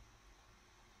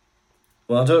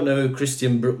 Well, I don't know who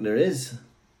Christian Bruckner is.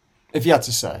 If you had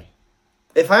to say.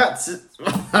 If I had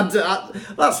to...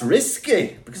 that's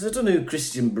risky, because I don't know who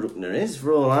Christian Bruckner is,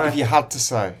 for all I... If you had to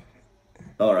say.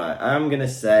 All right, I'm going to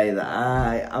say that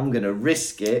I'm going to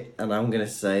risk it, and I'm going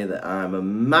to say that I'm a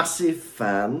massive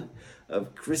fan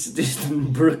of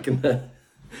Christian Bruckner.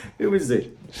 Who is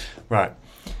he? Right.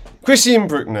 Christian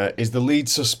Bruckner is the lead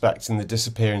suspect in the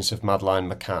disappearance of Madeleine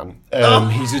McCann.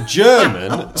 He's a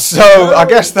German, so I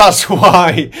guess that's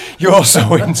why you're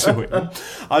so into him.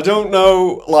 I don't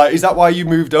know, like, is that why you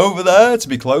moved over there, to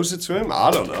be closer to him? I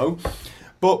don't know.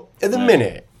 But at the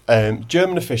minute,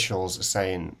 German officials are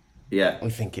saying, we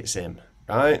think it's him,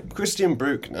 right? Christian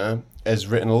Bruckner has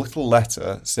written a little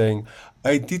letter saying,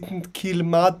 I didn't kill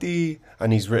Maddie.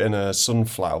 And he's written a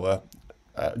sunflower,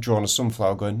 drawn a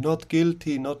sunflower going, not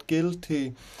guilty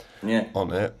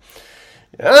on it.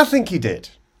 And I think he did.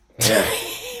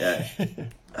 Yeah.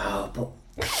 Oh, but,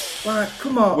 like,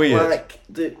 come on. Weird. Like,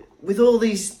 with all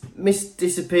these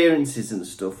disappearances and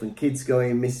stuff and kids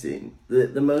going missing,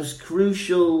 the most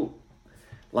crucial,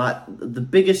 like, the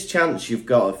biggest chance you've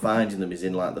got of finding them is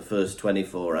in, like, the first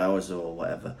 24 hours or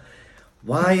whatever.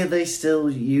 Why are they still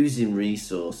using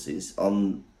resources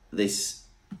on this?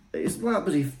 It's like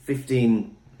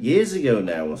 15 years ago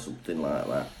now or something like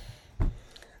that.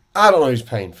 I don't know who's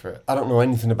paying for it. I don't know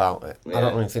anything about it. Yeah. I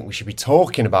don't really think we should be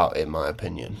talking about it, in my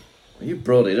opinion. You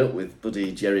brought it up with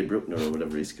buddy Jerry Bruckner or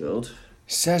whatever he's called.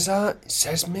 Says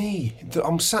me.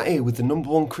 I'm sat here with the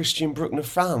 #1 Christian Bruckner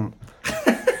fan.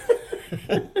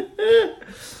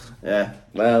 Yeah,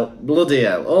 well, bloody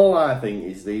hell. All I think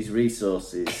is these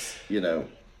resources,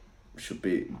 should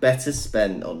be better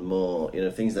spent on more,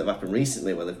 things that have happened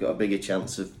recently where they've got a bigger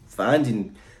chance of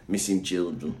finding missing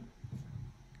children.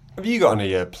 Have you got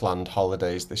any planned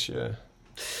holidays this year?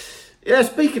 Yeah,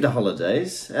 speaking of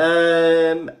holidays,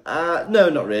 no,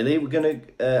 not really. I'm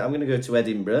gonna go to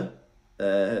Edinburgh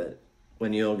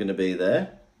when you're gonna be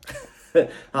there.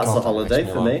 That's a holiday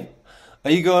for me. Are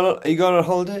you going on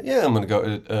holiday? Yeah, I'm going to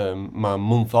go to my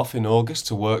month off in August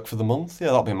to work for the month. Yeah,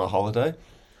 that'll be my holiday.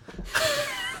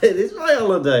 It is my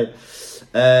holiday.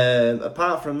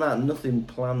 Apart from that, nothing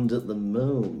planned at the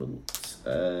moment.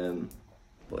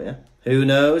 But yeah, who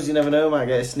knows? You never know. Might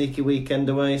get a sneaky weekend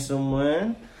away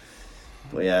somewhere.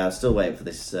 But yeah, I'm still waiting for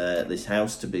this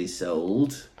house to be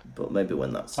sold. But maybe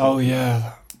when that's sold, we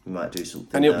might do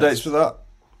something. Any updates with that?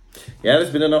 Yeah,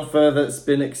 there's been an offer that's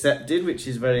been accepted, which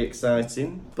is very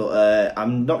exciting. But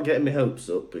I'm not getting my hopes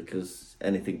up because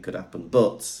anything could happen.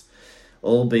 But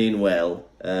all being well,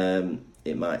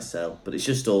 it might sell. But it's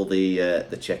just all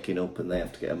the checking up, and they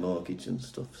have to get a mortgage and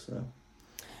stuff. So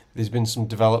there's been some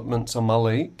developments on my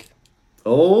leak.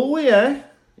 Oh yeah,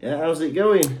 how's it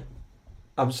going?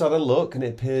 I've just had a look, and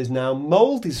it appears now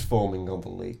mould is forming on the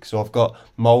leak. So I've got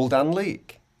mould and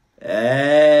leak.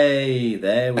 Hey,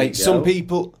 there we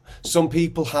go. Some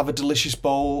people have a delicious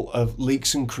bowl of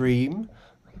leeks and cream.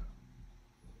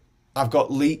 I've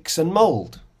got leeks and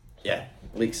mould. Yeah,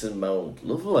 leeks and mould.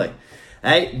 Lovely.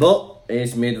 Hey, but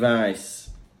here's my advice.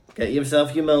 Get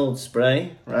yourself your mould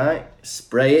spray, right?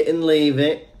 Spray it and leave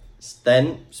it.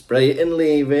 Then spray it and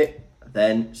leave it.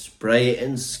 Then spray it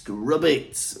and scrub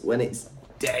it when it's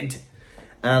dead.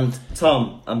 And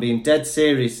Tom, I'm being dead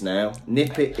serious now.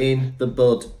 Nip it in the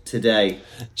bud today.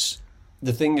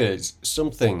 The thing is, some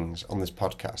things on this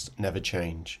podcast never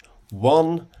change.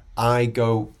 One, I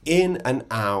go in and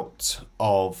out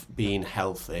of being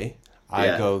healthy.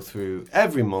 I go through,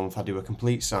 every month I do a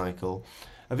complete cycle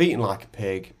of eating like a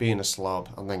pig, being a slob,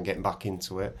 and then getting back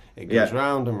into it. It goes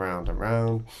round and round and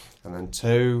round. And then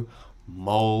 2,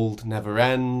 mould never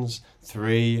ends.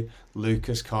 3,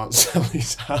 Lucas can't sell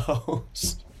his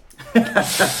house.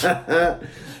 I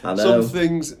know. Some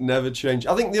things never change.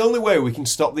 I think the only way we can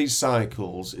stop these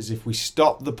cycles is if we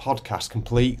stop the podcast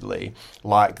completely,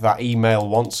 like that email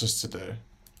wants us to do.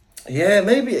 Yeah,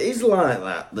 maybe it is like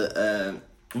that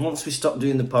once we stop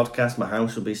doing the podcast, my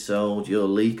house will be sold, your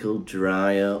leak will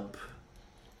dry up.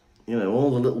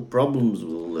 All the little problems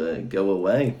will go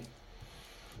away.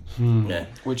 Yeah.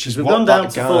 Which is we've what gone down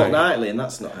that to guy... fortnightly, and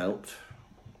that's not helped.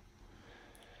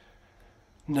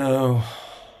 No.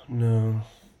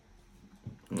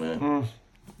 Yeah.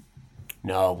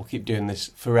 No, we'll keep doing this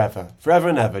forever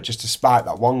and ever, just to spite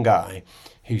that one guy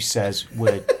who says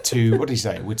we're two, what did he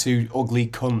say? We're two ugly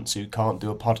cunts who can't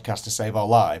do a podcast to save our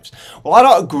lives. Well, I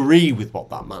don't agree with what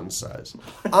that man says.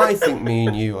 I think me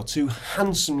and you are two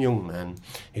handsome young men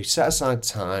who set aside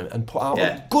time and put out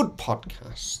a good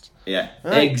podcast. Yeah,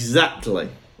 right? Exactly.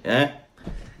 Yeah.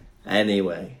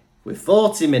 Anyway, we're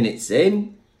 40 minutes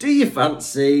in. Do you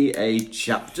fancy a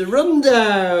chapter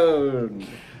rundown?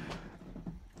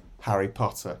 Harry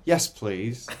Potter. Yes,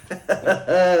 please.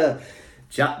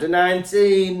 Chapter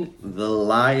 19, The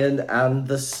Lion and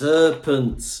the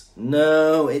Serpent.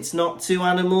 No, it's not two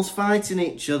animals fighting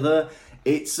each other.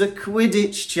 It's a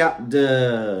Quidditch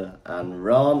chapter, and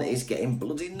Ron is getting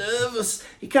bloody nervous.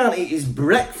 He can't eat his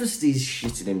breakfast, he's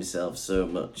shitting himself so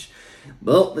much.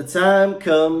 But the time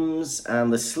comes,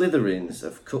 and the Slytherins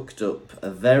have cooked up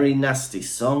a very nasty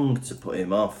song to put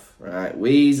him off. Right,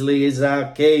 Weasley is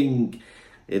our king.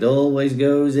 It always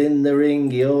goes in the ring,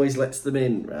 he always lets them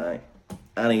in, right?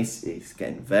 And he's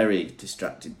getting very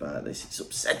distracted by this. It's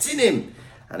upsetting him.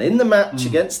 And in the match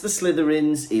against the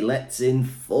Slytherins, he lets in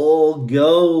 4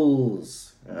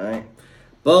 goals, right?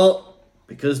 But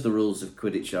because the rules of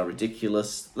Quidditch are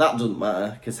ridiculous, that doesn't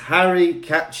matter, because Harry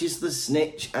catches the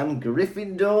snitch and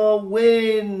Gryffindor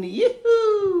win.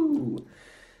 Yoo-hoo!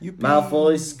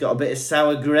 Malfoy's got a bit of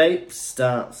sour grapes,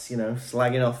 starts,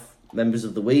 slagging off members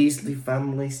of the Weasley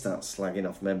family, starts slagging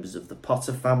off members of the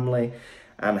Potter family,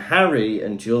 and Harry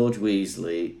and George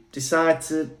Weasley decide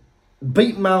to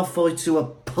beat Malfoy to a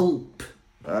pulp,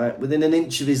 right, within an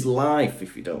inch of his life,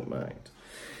 if you don't mind.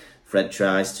 Fred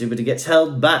tries to, but he gets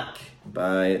held back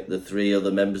by the 3 other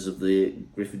members of the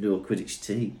Gryffindor Quidditch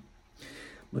team.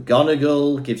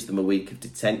 McGonagall gives them a week of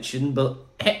detention, but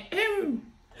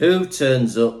who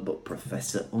turns up but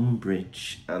Professor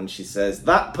Umbridge? And she says,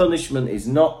 that punishment is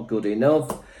not good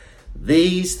enough.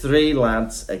 These 3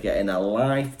 lads are getting a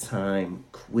lifetime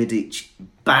Quidditch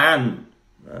ban,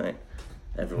 right?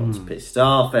 Everyone's pissed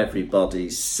off,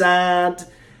 everybody's sad,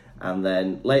 and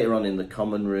then later on in the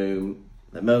common room,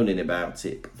 they're moaning about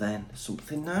it, but then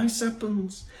something nice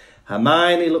happens.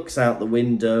 Hermione looks out the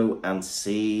window and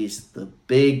sees the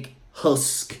big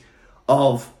husk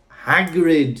of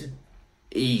Hagrid.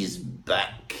 He's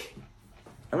back.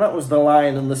 And that was The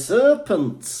Lion and the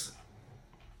Serpent.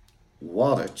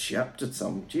 What a chapter,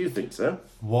 Tom. Do you think so?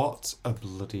 What a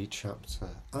bloody chapter.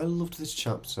 I loved this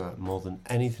chapter more than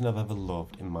anything I've ever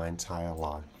loved in my entire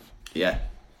life. Yeah,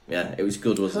 it was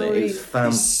good, wasn't it? It was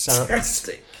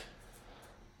fantastic.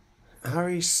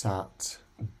 Harry sat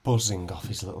buzzing off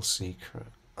his little secret.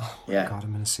 Oh my God,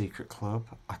 I'm in a secret club.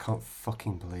 I can't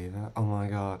fucking believe it. Oh my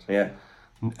God. Yeah.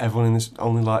 Everyone in this,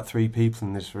 only like 3 people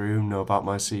in this room know about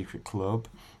my secret club.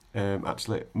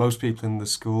 Actually, most people in the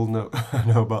school know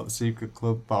about the secret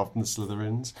club, apart from the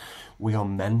Slytherins. We are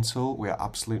mental. We are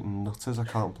absolute nutters. I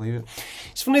can't believe it.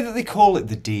 It's funny that they call it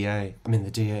the DA. I'm in the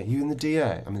DA. You in the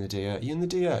DA? I'm in the DA. You in the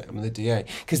DA? I'm in the DA.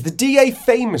 Because the DA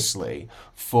famously,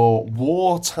 for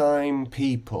wartime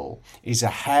people, is a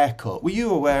haircut. Were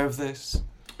you aware of this?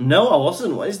 No, I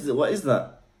wasn't. What is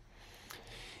that?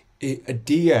 A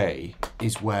DA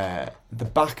is where the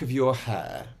back of your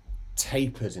hair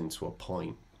tapers into a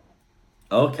point.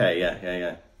 Okay,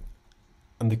 yeah.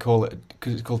 And they call it,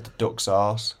 because it's called the duck's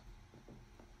arse.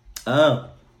 Oh,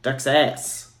 duck's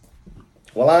ass.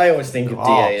 Well, I always think of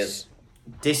DA as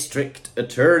district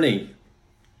attorney.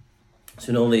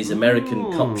 So in all these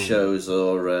American cop shows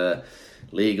or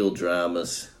legal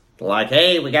dramas, like,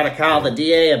 hey, we got to call the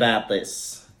DA about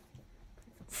this.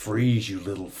 Freeze, you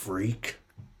little freak.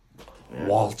 Yeah.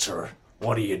 Walter,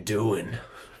 what are you doing?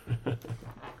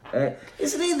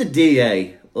 Isn't he the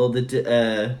DA? Or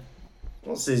the,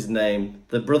 what's his name?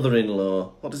 The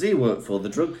brother-in-law. What does he work for? The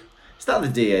drug... Is that the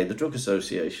DA, the Drug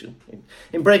Association?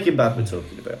 In Breaking Bad we're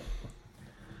talking about.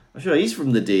 I'm sure he's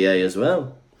from the DA as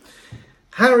well.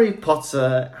 Harry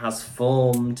Potter has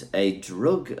formed a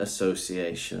drug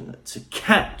association to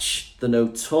catch the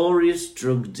notorious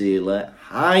drug dealer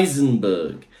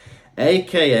Heisenberg,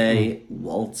 a.k.a.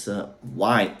 Walter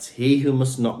White, he who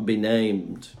must not be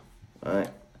named. Right?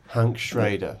 Hank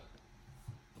Schrader.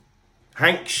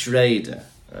 Hank Schrader,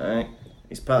 right?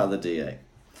 He's part of the DA.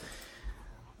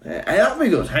 Hey, that'd be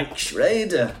good, Hank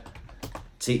Schrader.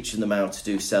 Teaching them how to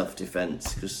do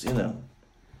self-defence, because,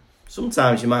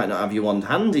 sometimes you might not have your wand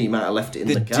handy, you might have left it in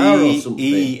the car or something.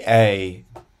 The DEA,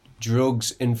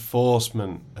 Drugs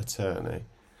Enforcement Attorney.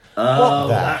 Oh, what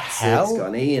the that's hell? It's got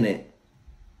an E in it,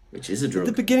 which is a drug.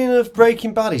 At the beginning of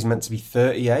Breaking Bad, he's meant to be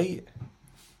 38.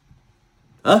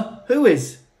 Huh? Who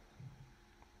is?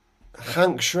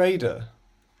 Hank Schrader.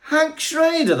 Hank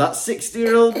Schrader, that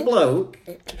 60-year-old bloke?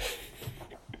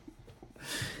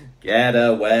 Get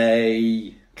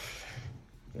away.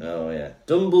 Oh, yeah.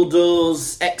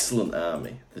 Dumbledore's excellent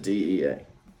army, the DEA.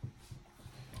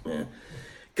 Yeah.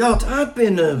 God, I'd be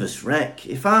a nervous wreck.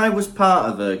 If I was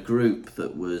part of a group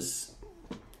that was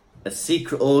a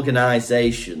secret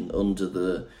organisation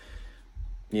under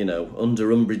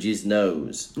under Umbridge's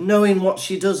nose, knowing what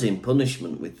she does in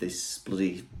punishment with this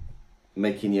bloody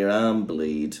making your arm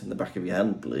bleed and the back of your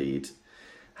hand bleed,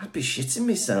 I'd be shitting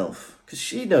myself. Because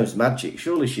she knows magic.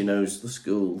 Surely she knows the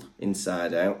school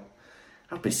inside out.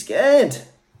 I'd be scared.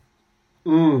 I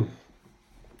don't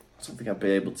think I'd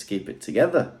be able to keep it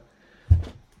together.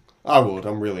 I would.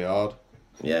 I'm really hard.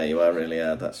 Yeah, you are really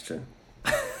hard, that's true.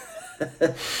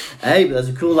 Hey, but there's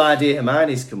a cool idea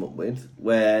Hermione's come up with,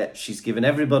 where she's given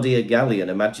everybody a galleon,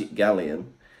 a magic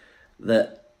galleon,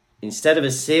 that instead of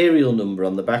a serial number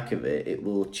on the back of it, it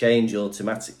will change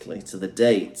automatically to the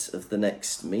date of the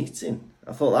next meeting.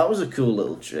 I thought that was a cool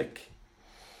little trick.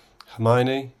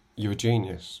 Hermione, you're a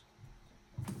genius.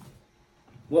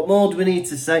 What more do we need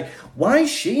to say? Why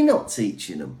is she not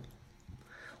teaching them?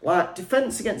 Like,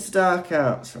 Defence Against the Dark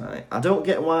Arts, right? I don't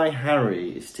get why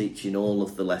Harry is teaching all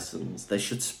of the lessons. They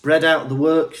should spread out the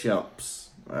workshops,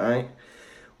 right?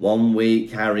 1 week,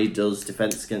 Harry does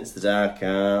Defence Against the Dark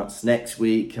Arts. Next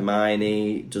week,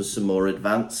 Hermione does some more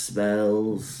advanced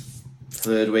spells.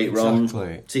 3rd week, Ron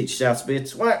teaches how to be a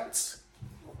twat.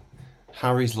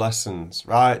 Harry's lessons.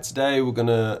 Right, today we're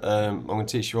gonna I'm gonna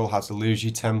teach you all how to lose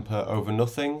your temper over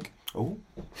nothing. Oh.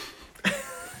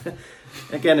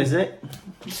 Again, is it?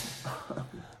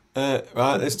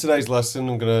 Right, this today's lesson.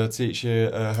 I'm going to teach you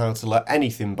how to let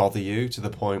anything bother you to the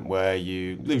point where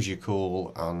you lose your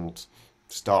cool and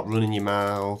start running your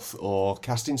mouth or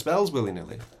casting spells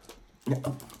willy-nilly.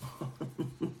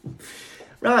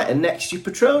 Right, and next you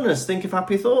Patronus. Think of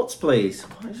happy thoughts, please.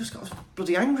 I just got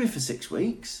bloody angry for 6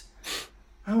 weeks.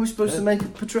 How are we supposed to make a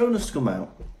Patronus come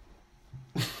out?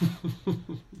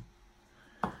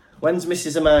 When's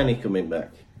Mrs. Hermione coming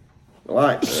back? I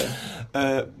like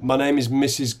her. My name is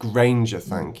Mrs. Granger,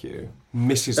 thank you.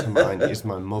 Mrs. Hermione is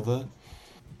my mother.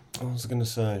 What was I going to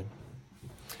say?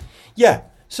 Yeah,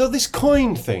 so this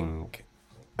coin thing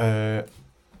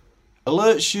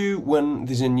alerts you when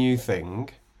there's a new thing.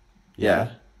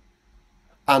 Yeah.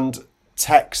 And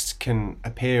text can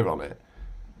appear on it.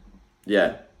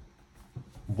 Yeah.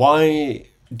 Why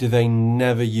do they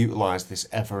never utilise this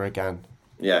ever again?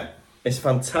 Yeah. It's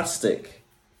fantastic.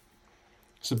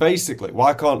 So basically,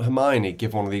 why can't Hermione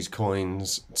give one of these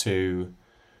coins to,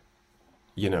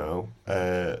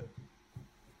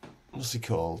 what's he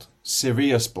called?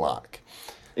 Sirius Black.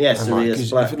 Yeah, Sirius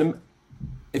Black.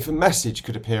 If a message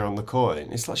could appear on the coin,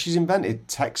 it's like she's invented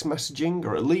text messaging,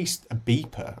 or at least a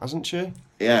beeper, hasn't she?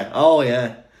 Yeah, oh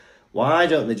yeah. Why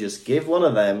don't they just give one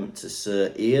of them to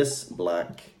Sirius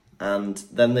Black, and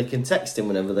then they can text him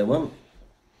whenever they want?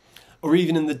 Or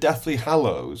even in the Deathly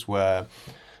Hallows, where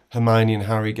Hermione and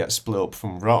Harry get split up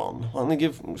from Ron, why don't they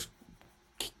give...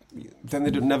 Then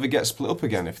they'd never get split up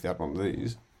again if they had one of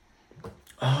these.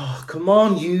 Oh, come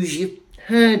on, use your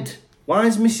head. Why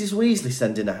is Mrs. Weasley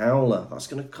sending a howler? That's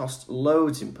going to cost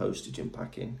loads in postage and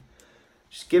packing.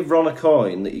 Just give Ron a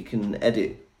coin that you can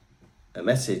edit a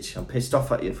message. I'm pissed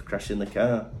off at you for crashing the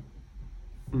car.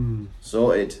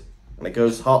 Sorted. And it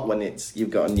goes hot when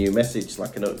you've got a new message,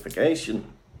 like a notification.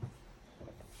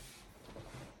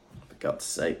 For God's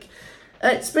sake.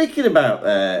 Speaking about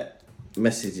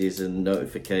messages and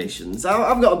notifications,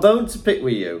 I've got a bone to pick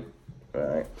with you.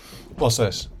 Right. What's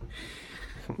this?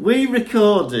 We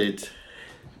recorded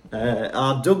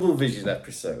our Double Vision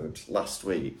episode last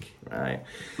week, right?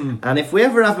 And if we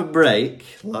ever have a break,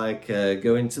 like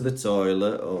going to the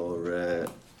toilet or,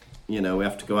 we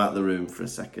have to go out of the room for a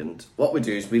second, what we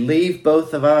do is we leave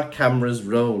both of our cameras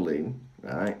rolling,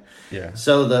 right? Yeah.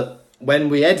 So that when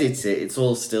we edit it, it's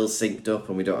all still synced up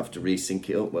and we don't have to resync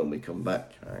it up when we come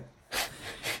back, right?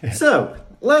 So,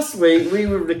 last week we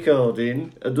were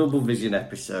recording a Double Vision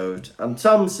episode, and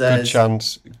Tom says...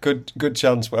 Good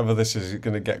chance whatever this is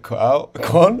going to get cut out.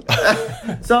 Go on.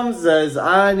 Tom says,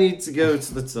 I need to go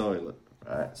to the toilet.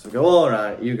 Right, so we go, all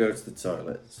right, you go to the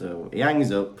toilet. So he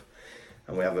hangs up,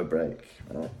 and we have a break.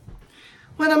 Right.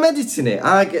 When I'm editing it,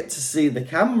 I get to see the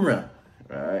camera,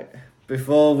 right,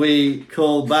 before we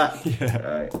call back,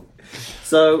 right.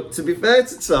 So, to be fair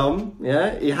to Tom,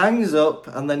 he hangs up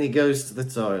and then he goes to the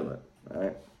toilet,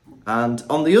 right? And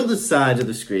on the other side of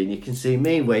the screen, you can see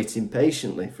me waiting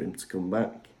patiently for him to come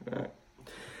back, right?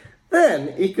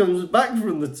 Then he comes back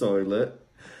from the toilet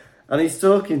and he's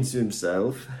talking to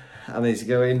himself and he's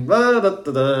going,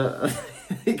 da-da-da-da.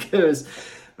 He goes,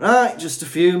 right, just a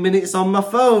few minutes on my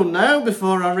phone now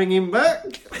before I ring him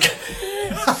back.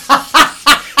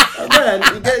 And then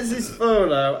he gets his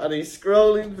phone out and he's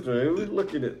scrolling through,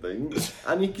 looking at things,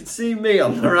 and you can see me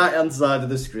on the right-hand side of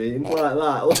the screen, like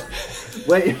that,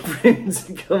 waiting for him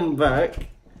to come back.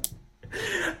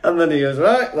 And then he goes,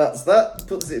 right, that's that,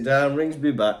 puts it down, rings me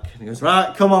back, and he goes,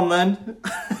 right, come on then.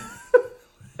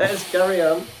 Let's carry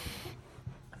on.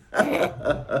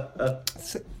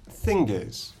 Thing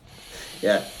is...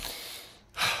 Yeah.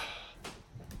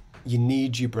 You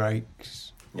need your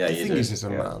breaks. Yeah, the you thing do. is, as a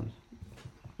man...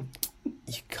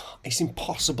 It's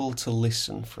impossible to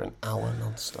listen for an hour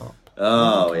non-stop.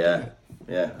 Oh, yeah.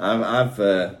 Yeah, I've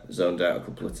zoned out a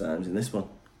couple of times in this one.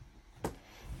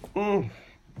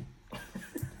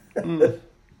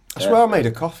 I swear I made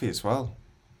a coffee as well.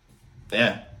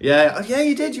 Yeah. Yeah,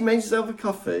 you did. You made yourself a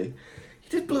coffee. You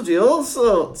did bloody all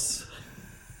sorts.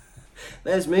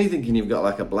 There's me thinking you've got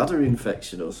like a bladder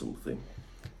infection or something.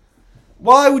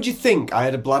 Why would you think I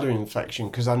had a bladder infection?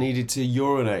 Because I needed to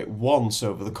urinate once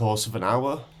over the course of an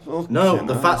hour? No,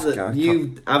 the fact that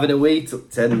you having a wee took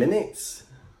 10 minutes.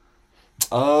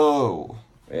 Oh.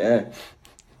 Yeah.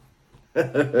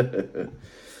 It's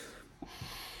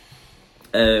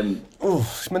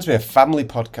meant to be a family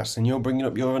podcast and you're bringing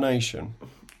up urination.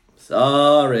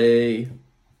 Sorry.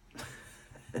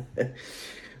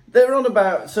 They're on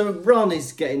about... So Ron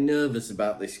is getting nervous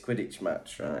about this Quidditch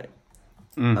match, right?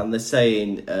 And they're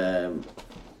saying, come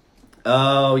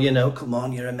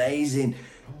on, you're amazing.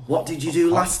 What did you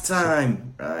do last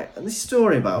time? Right. And this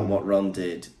story about what Ron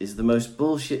did is the most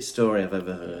bullshit story I've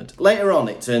ever heard. Later on,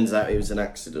 it turns out it was an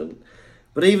accident.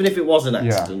 But even if it was an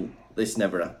accident, this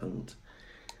never happened.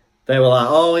 They were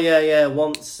like,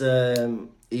 once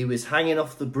he was hanging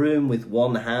off the broom with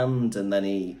one hand and then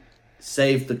he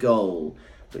saved the goal,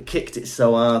 but kicked it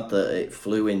so hard that it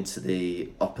flew into the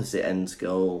opposite end's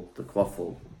goal, the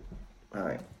quaffle.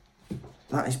 Right.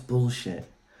 That is bullshit.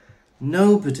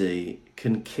 Nobody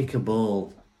can kick a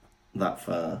ball that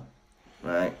far.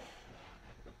 Right.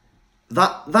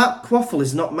 That quaffle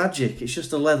is not magic, it's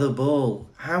just a leather ball.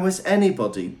 How has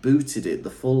anybody booted it the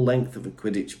full length of a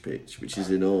Quidditch pitch, which is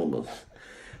enormous,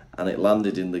 and it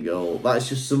landed in the goal? That is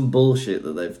just some bullshit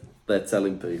that they're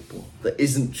telling people that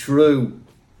isn't true.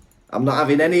 I'm not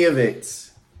having any of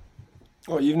it.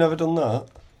 What, you've never done that?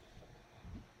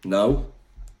 No.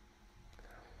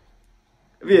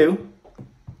 Have you?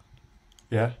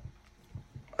 Yeah.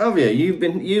 Have you?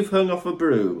 You've hung off a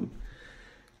broom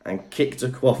and kicked a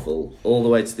quaffle all the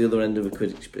way to the other end of a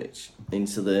Quidditch pitch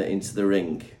into the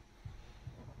ring.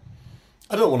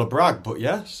 I don't want to brag, but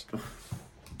yes.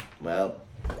 Well,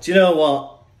 do you know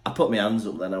what? I put my hands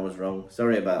up then, I was wrong.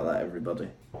 Sorry about that, everybody.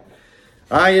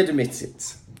 I admit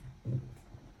it.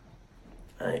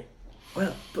 Right.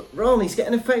 Well, but Ron, he's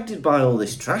getting affected by all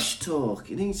this trash talk.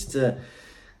 He needs to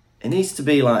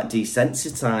be like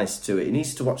desensitised to it. He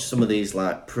needs to watch some of these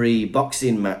like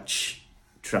pre-boxing match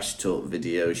trash talk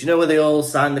videos. You know where they all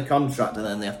sign the contract and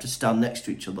then they have to stand next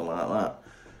to each other like that,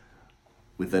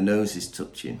 with their noses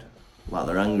touching, like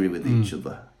they're angry with each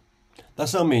other.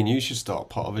 That's how me and you should start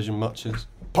Pottervision matches.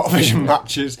 Pottervision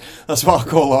matches. That's what I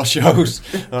call our shows.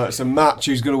 It's a match.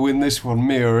 Who's going to win this one,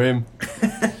 me or him?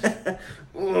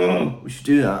 We should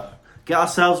do that. Get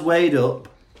ourselves weighed up.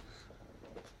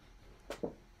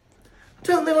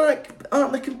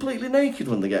 Aren't they completely naked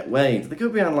when they get weighed? They go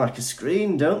behind like a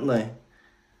screen, don't they?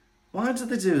 Why do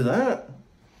they do that?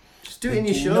 Just do it in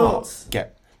your shorts.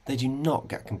 They do not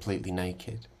get completely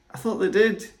naked. I thought they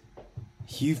did.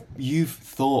 You've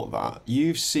thought that.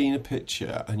 You've seen a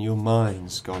picture and your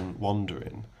mind's gone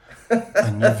wandering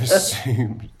and you've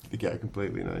assumed they get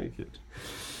completely naked.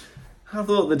 I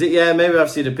thought they did. Yeah, maybe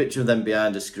I've seen a picture of them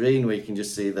behind a screen where you can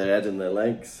just see their head and their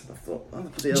legs. I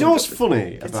thought, do you know what's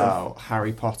funny about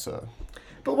Harry Potter?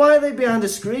 But why are they behind a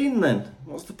screen then?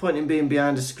 What's the point in being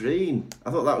behind a screen?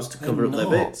 I thought that was to cover up their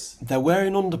bits. They're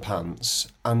wearing underpants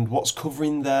and what's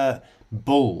covering their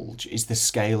bulge is the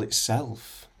scale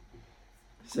itself.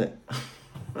 Is it?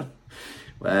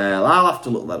 Well, I'll have to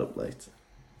look that up later.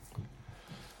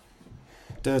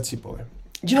 Dirty boy.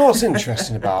 Do you know what's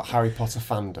interesting about Harry Potter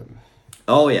fandom?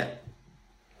 Oh, yeah.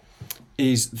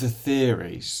 Is the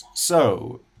theories.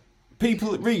 So,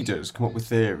 readers come up with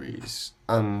theories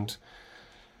and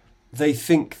they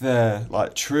think they're,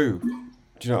 like, true.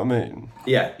 Do you know what I mean?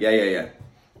 Yeah.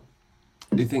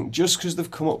 They think just because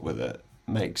they've come up with it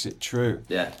makes it true.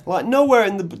 Yeah. Like, nowhere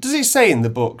in the... Does it say in the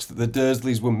books that the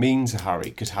Dursleys were mean to Harry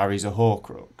because Harry's a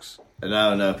Horcrux?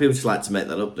 No. People just like to make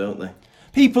that up, don't they?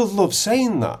 People love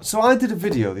saying that. So I did a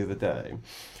video the other day,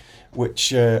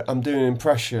 which I'm doing an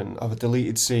impression of a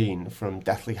deleted scene from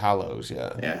Deathly Hallows,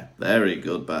 yeah? Yeah, very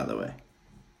good, by the way.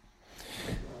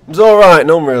 It was alright,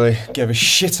 no one really gave a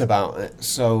shit about it,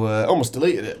 so almost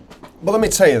deleted it. But let me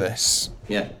tell you this.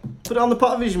 Yeah. Put it on the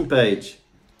Pottervision page.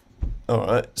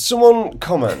 Alright, someone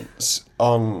comments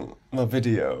on my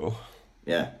video.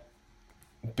 Yeah.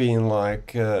 Being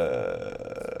like,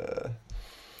 the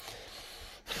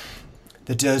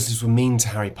Dursleys were mean to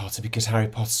Harry Potter because Harry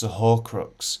Potter's a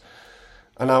Horcrux.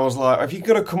 And I was like, if you're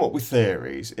going to come up with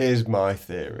theories, here's my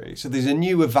theory. So there's a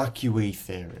new evacuee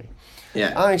theory.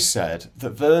 Yeah. I said that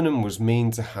Vernon was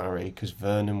mean to Harry because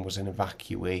Vernon was an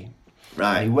evacuee.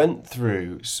 Right. And he went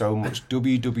through so much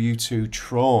WW2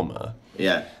 trauma.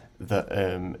 Yeah. That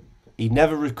he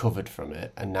never recovered from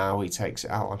it, and now he takes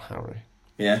it out on Harry.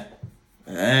 Yeah.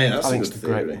 Hey, that's a good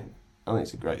theory. I think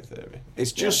it's a great theory.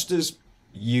 It's just as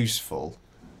useful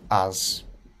as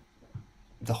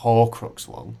the Horcrux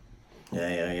one.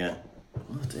 Yeah.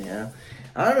 Bloody hell.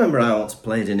 I remember I once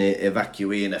played an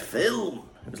evacuee in a film.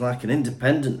 It was like an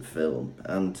independent film,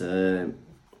 and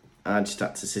I just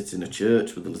had to sit in a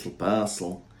church with a little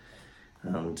parcel,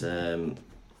 and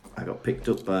I got picked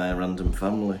up by a random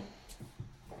family.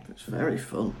 It was very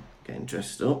fun, getting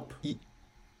dressed up.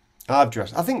 I've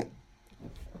dressed. I think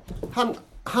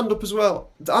hand up as well.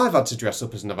 I've had to dress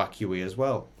up as an evacuee as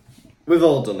well. We've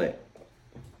all done it.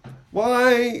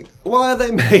 Why are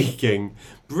they making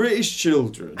British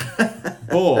children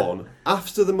born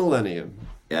after the millennium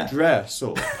dress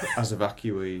up as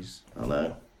evacuees? I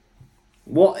know.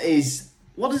 What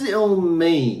does it all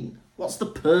mean? What's the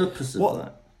purpose of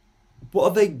that? What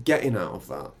are they getting out of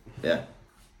that? Yeah.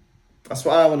 That's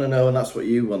what I want to know, and that's what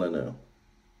you want to know.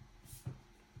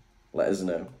 Let us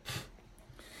know.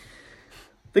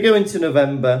 They go into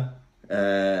November.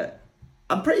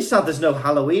 I'm pretty sad there's no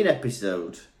Halloween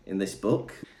episode in this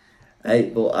book. Hey,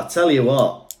 but I tell you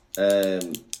what,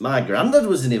 my granddad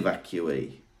was an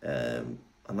evacuee, and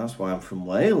that's why I'm from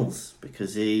Wales,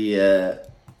 because he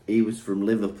was from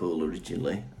Liverpool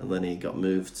originally, and then he got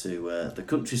moved to the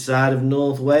countryside of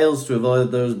North Wales to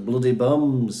avoid those bloody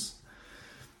bombs.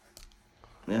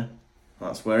 Yeah,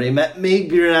 that's where he met me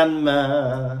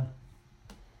grandma.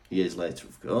 Years later,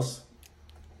 of course.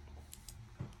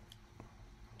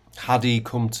 Had he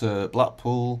come to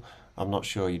Blackpool, I'm not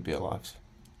sure you'd be alive.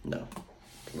 No.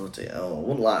 Bloody hell, I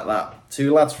wouldn't like that.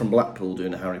 Two lads from Blackpool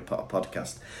doing a Harry Potter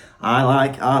podcast. I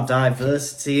like our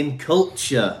diversity in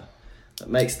culture. That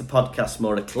makes the podcast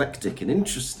more eclectic and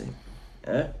interesting.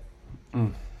 Yeah?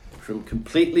 From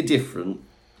completely different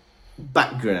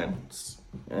backgrounds.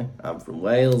 Yeah? I'm from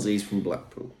Wales, he's from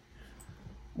Blackpool.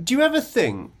 Do you ever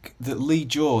think that Lee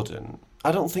Jordan...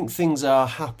 I don't think things are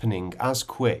happening as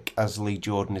quick as Lee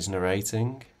Jordan is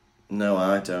narrating. No,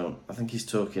 I don't. I think he's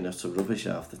talking utter rubbish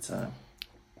half the time.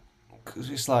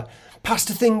 Because it's like, pass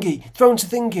to thingy, thrown to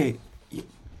thingy.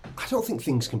 I don't think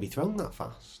things can be thrown that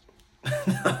fast.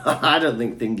 I don't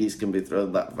think thingies can be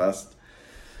thrown that fast.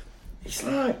 He's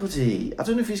like, buddy, I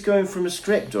don't know if he's going from a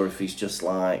script or if he's just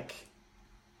like,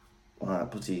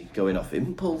 buddy, going off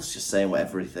impulse, just saying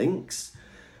whatever he thinks.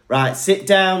 Right, sit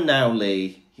down now,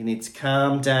 Lee. You need to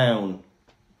calm down.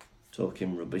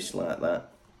 Talking rubbish like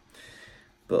that.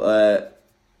 But,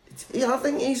 I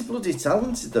think he's bloody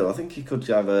talented, though. I think he could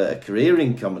have a career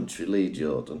in commentary, Lee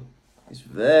Jordan. He's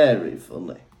very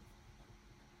funny.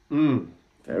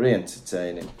 Very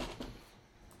entertaining.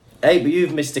 Hey, but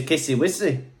you've missed a kissy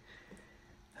wissy.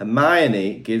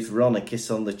 Hermione gives Ron a kiss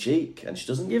on the cheek, and she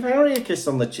doesn't give Harry a kiss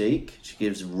on the cheek. She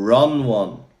gives Ron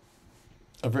one.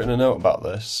 I've written a note about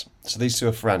this. So these two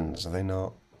are friends, are they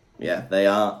not? Yeah, they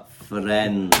are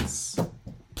friends.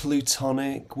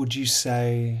 Plutonic, would you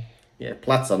say? Yeah,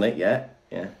 platonic, yeah.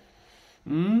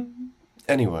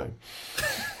 Anyway.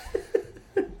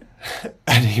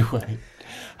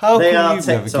 How They come are you've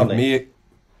never tectonic. given me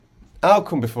how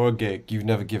come before a gig you've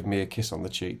never given me a kiss on the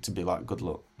cheek to be like, good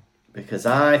luck? Because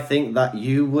I think that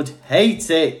you would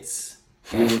hate it.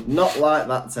 You would not like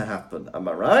that to happen. Am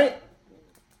I right?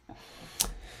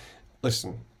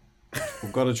 Listen,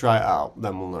 we've got to try it out,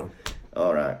 then we'll know.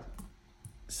 All right.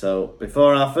 So,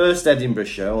 before our first Edinburgh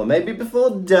show, or maybe before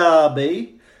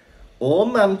Derby, or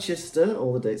Manchester,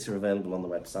 all the dates are available on the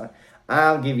website,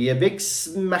 I'll give you a big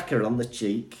smacker on the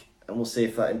cheek, and we'll see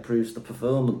if that improves the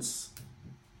performance.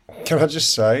 Can I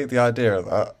just say, the idea of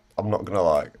that, I'm not going to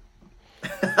like.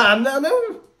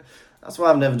 No. That's why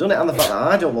I've never done it, and the fact that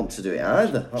I don't want to do it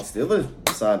either. That's the other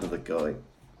side of the coin.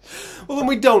 Well, then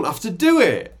we don't have to do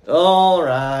it. All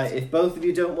right. If both of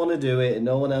you don't want to do it and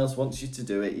no one else wants you to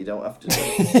do it, you don't have to do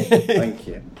it. Thank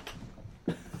you.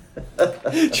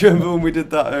 Do you remember when we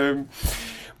did that?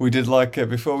 We did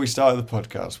before we started the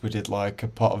podcast, we did like a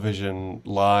Pottervision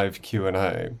live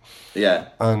Q&A. Yeah.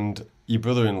 And your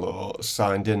brother-in-law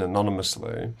signed in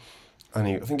anonymously. And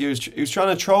I think he was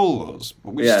trying to troll us,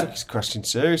 but we just took his question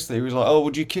seriously. He was like, "Oh,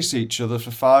 would you kiss each other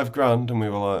for $5,000?" And we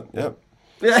were like, "Yep."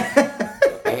 Yeah.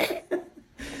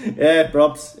 Yeah,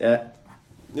 props. Yeah.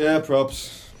 Yeah,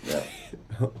 props. Yeah.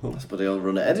 That's bloody old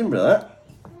run at Edinburgh,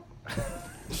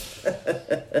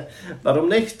 that. Warum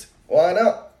nicht? Why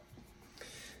not?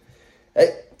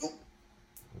 Hey.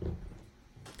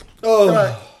 Oh.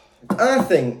 Right. I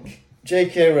think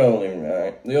J.K. Rowling,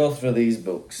 right, the author of these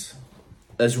books,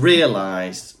 has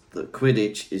realised that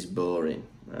Quidditch is boring,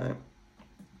 right?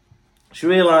 She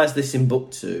realised this in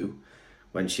book 2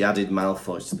 when she added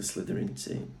Malfoy to the Slytherin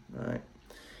team, right?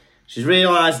 She's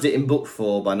realised it in book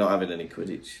 4 by not having any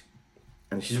Quidditch.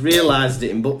 And she's realised it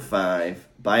in book 5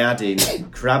 by adding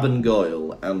Crabbe and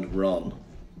Goyle and Ron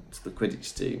to the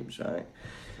Quidditch teams, right?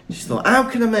 She thought, how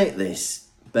can I make this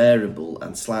bearable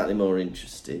and slightly more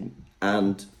interesting?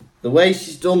 And the way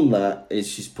she's done that is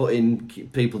she's put in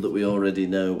people that we already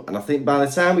know. And I think by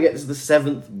the time we get to the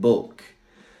 7th book,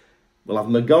 we'll have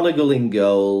McGonagall in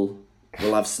goal,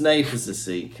 we'll have Snape as the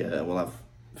Seeker, and we'll have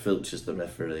Filch as the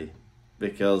referee.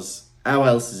 Because how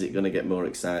else is it going to get more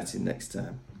exciting next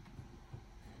time?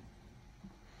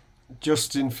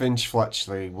 Justin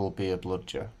Finch-Fletchley will be a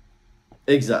bludger.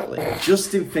 Exactly.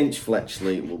 Justin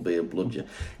Finch-Fletchley will be a bludger.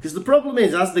 Because the problem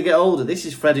is, as they get older, this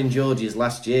is Fred and George's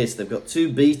last year, so they've got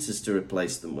 2 beaters to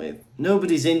replace them with.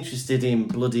 Nobody's interested in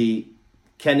bloody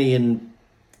Kenny and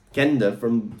Kenda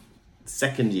from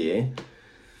second year.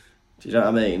 Do you know what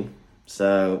I mean?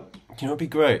 So... You know, it'd be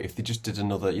great if they just did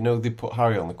another... You know, they put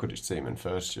Harry on the Quidditch team in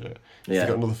first year. If they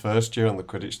got another first year on the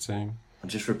Quidditch team. I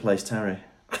just replaced Harry.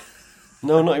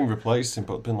 No, not even replaced him,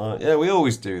 but been like, yeah, we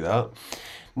always do that.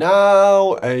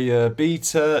 Now, a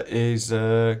beta is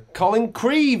Colin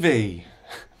Creevy.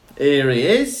 Here he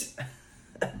is.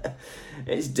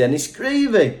 It's Dennis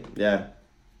Creevy. Yeah.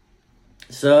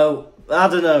 So, I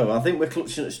don't know. I think we're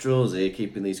clutching at straws here,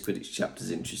 keeping these Quidditch chapters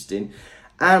interesting.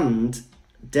 And,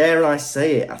 dare I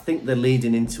say it, I think they're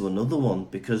leading into another one,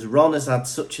 because Ron has had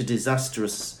such a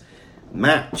disastrous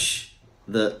match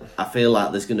that I feel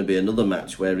like there's going to be another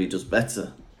match where he does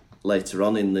better later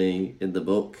on in the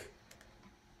book.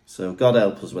 So God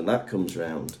help us when that comes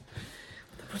round.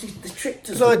 The trick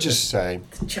does. Can I just say,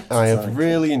 I have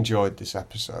really enjoyed this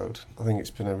episode. I think it's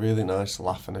been a really nice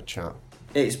laugh and a chat.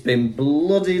 It's been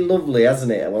bloody lovely,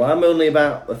 hasn't it? Well, I'm only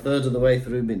about a third of the way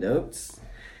through my notes.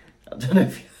 I don't know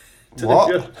if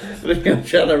you're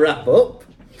trying to wrap up.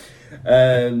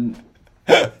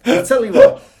 I'll tell you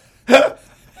what.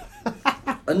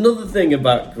 Another thing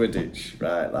about Quidditch,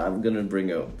 right, that I'm going to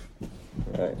bring up.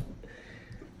 Right.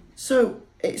 So,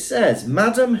 it says,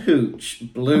 Madam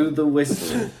Hooch blew the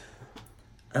whistle,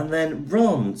 and then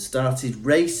Ron started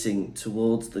racing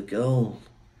towards the goal.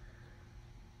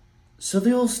 So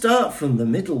they all start from the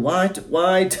middle. Why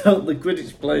don't the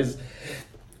Quidditch players...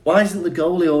 Why isn't the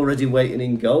goalie already waiting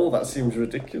in goal? That seems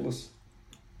ridiculous.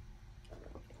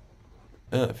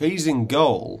 If he's in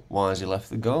goal, why has he left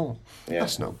the goal? Yeah.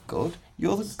 That's not good.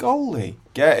 You're the goalie.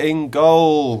 Get in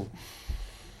goal.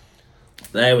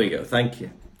 There we go. Thank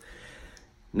you.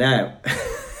 Now,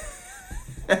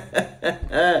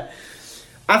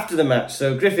 after the match,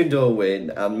 so Gryffindor win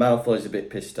and Malfoy's a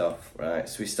bit pissed off, right?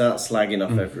 So we start slagging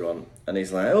off everyone, and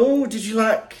he's like, "Oh, did you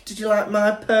like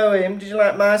my poem? Did you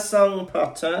like my song,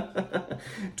 Potter?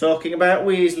 Talking about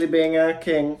Weasley being our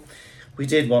king. We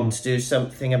did want to do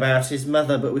something about his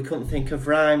mother, but we couldn't think of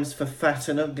rhymes for fat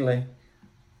and ugly."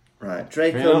 Right,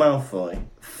 Draco Malfoy.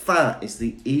 Fat is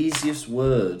the easiest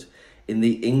word in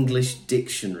the English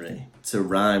dictionary to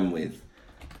rhyme with.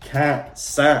 Cat,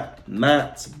 sat,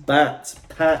 mat, bat,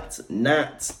 pat,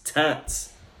 nat, tat.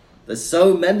 There's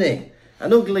so many.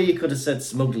 And ugly, you could have said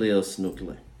smugly or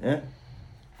snuggly. Yeah?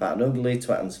 Fat and ugly,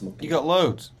 twat and smugly. You got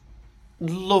loads.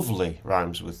 Lovely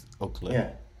rhymes with ugly.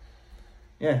 Yeah.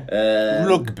 Yeah.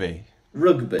 Rugby.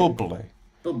 Rugby. Bubbly.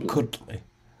 Bubbly. Cuddly.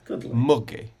 Cuddly.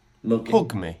 Muggy. Muggy.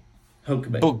 Hug me. Hug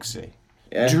me. Bugsy.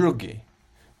 Yeah. Druggy.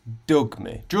 Dug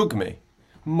me. Drug me.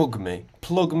 Mug me.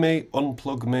 Plug me.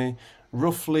 Unplug me.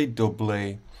 Roughly.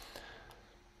 Doubly.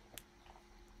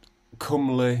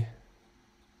 Comely.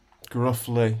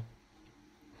 Gruffly.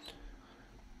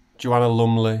 Joanna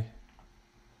Lumley.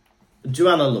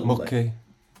 Joanna Lumley. Mucky.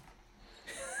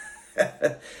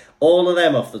 All of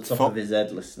them off the top of his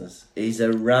head, listeners. He's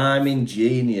a rhyming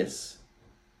genius.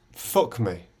 Fuck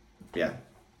me. Yeah.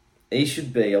 He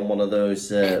should be on one of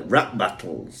those rap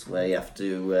battles where you have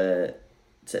to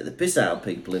take the piss out of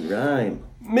people in rhyme.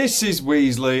 Mrs.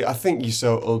 Weasley, I think you're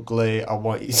so ugly, I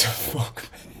want you to fuck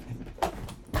me.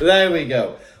 There we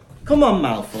go. Come on,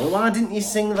 Malfoy, why didn't you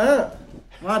sing that?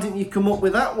 Why didn't you come up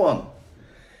with that one?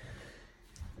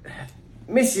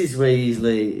 Mrs.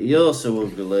 Weasley, you're so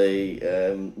ugly,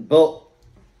 but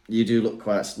you do look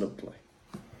quite snuggly.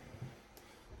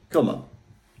 Come on.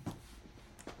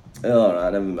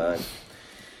 Alright, never mind.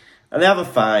 And they have a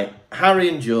fight. Harry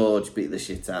and George beat the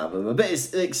shit out of them. A bit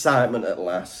of excitement at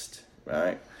last,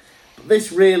 right? But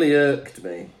this really irked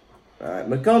me, right?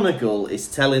 McGonagall is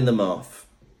telling them off.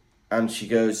 And she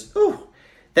goes, "Oh,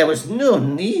 there was no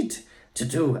need to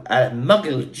do a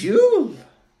muggle duel."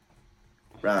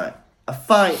 Right. A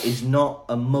fight is not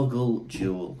a muggle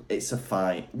duel. It's a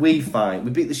fight. We fight. We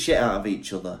beat the shit out of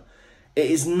each other. It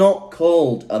is not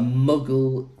called a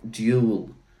muggle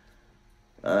duel.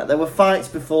 There were fights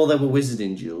before there were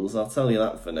wizarding duels, I'll tell you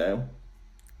that for now.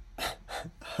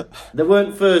 There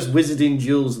weren't first wizarding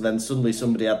duels, and then suddenly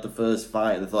somebody had the first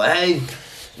fight, and they thought, hey,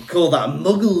 we'll call that a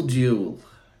muggle duel.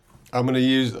 I'm going to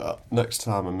use that next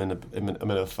time I'm in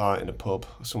a fight in a pub.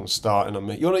 Someone's starting on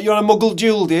me. You want a muggle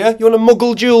duel, dear? You want a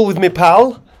muggle duel with me,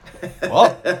 pal?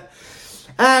 What?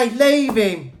 Hey, leave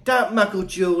him. Don't muggle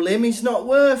duel him. He's not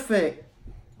worth it.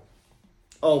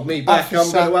 Hold me back. I'm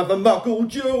going to have a muggle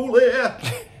duel here.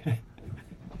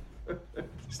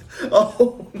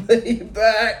 Hold me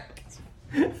back.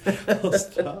 What's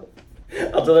that?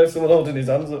 I don't know, someone holding his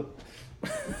hands up.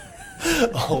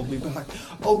 Hold me back.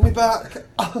 Hold me back.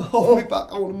 Hold me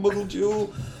back. I want a muggle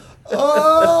duel.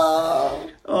 Oh.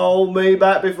 Hold me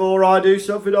back before I do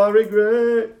something I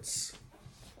regret.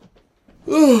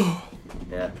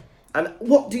 Yeah. And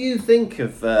what do you think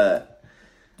of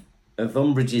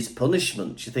Umbridge's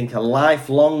punishment? Do you think a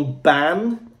lifelong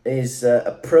ban is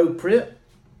appropriate?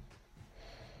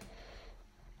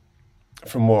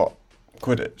 From what?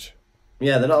 Quidditch?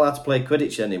 Yeah, they're not allowed to play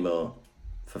Quidditch anymore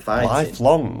for fighting.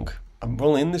 Lifelong? I'm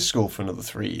only in this school for another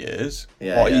 3 years.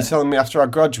 Yeah, what, are you telling me after I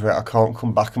graduate I can't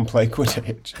come back and play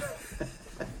Quidditch?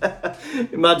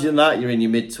 Imagine that, you're in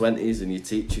your mid-20s and your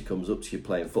teacher comes up to you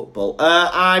playing football.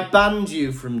 I banned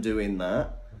you from doing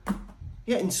that.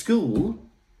 Yeah, in school,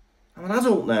 I'm an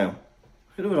adult now.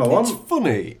 I can do what I want. It's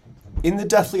funny, in the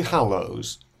Deathly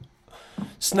Hallows,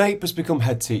 Snape has become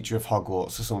head teacher of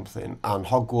Hogwarts or something, and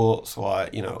Hogwarts,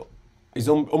 like, you know, is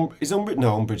Umbridge?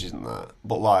 No, Umbridge isn't that.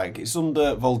 But, like, it's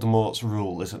under Voldemort's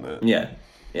rule, isn't it? Yeah,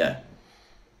 yeah.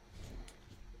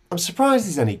 I'm surprised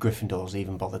there's any Gryffindors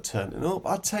even bother turning up.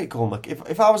 I'd take all my...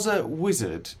 If I was a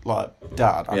wizard, like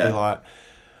Dad, I'd be like,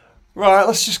 right,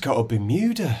 let's just go to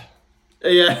Bermuda.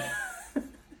 Yeah.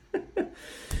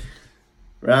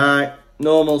 Right,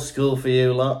 normal school for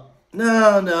you lot.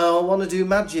 No, I want to do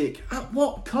magic. At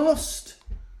what cost?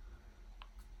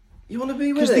 You want to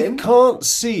be with him?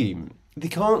 They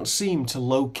can't seem to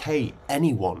locate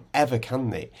anyone, ever, can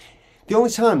they? The only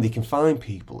time they can find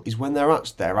people is when they're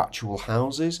at their actual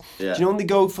houses. Yeah. Do you know when they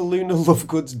go for Luna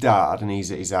Lovegood's dad and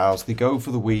he's at his house? They go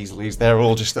for the Weasleys, they're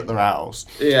all just at their house.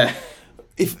 Yeah.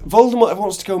 If Voldemort ever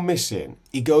wants to go missing,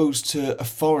 he goes to a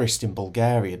forest in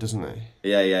Bulgaria, doesn't he?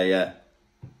 Yeah.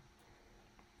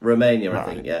 Romania, right.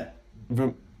 I think, yeah.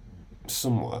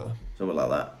 Somewhere. Something like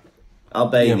that.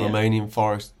 Albania. Yeah, Romanian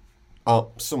forest.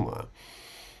 Oh, somewhere.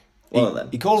 One of them.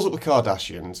 He calls up the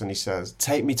Kardashians and he says,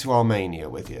 take me to Armenia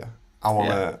with you. I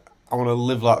want to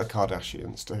live like the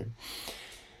Kardashians do.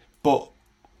 But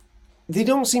they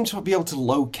don't seem to be able to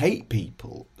locate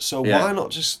people. So why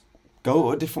not just go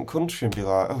to a different country and be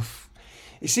like, oh,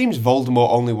 it seems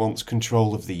Voldemort only wants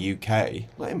control of the UK.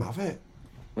 Let him have it.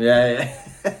 Yeah.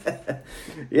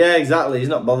 Yeah, exactly. He's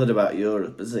not bothered about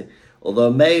Europe, is he?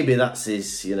 Although maybe that's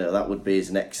his, that would be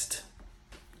his next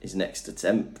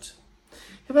attempt.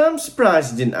 Yeah, but I'm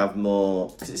surprised he didn't have more,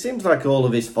 because it seems like all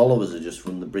of his followers are just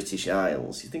from the British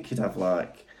Isles. You think he'd have,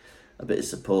 like, a bit of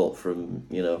support from,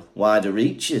 wider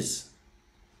reaches.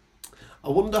 I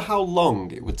wonder how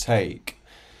long it would take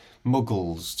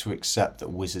Muggles to accept that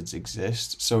wizards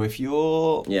exist. So if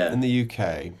you're in the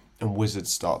UK and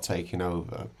wizards start taking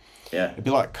over, it'd be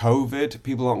like COVID.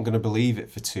 People aren't going to believe it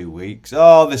for 2 weeks.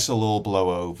 Oh, this will all blow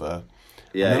over.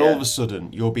 Yeah, and then all of a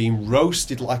sudden, you're being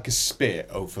roasted like a spit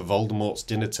over Voldemort's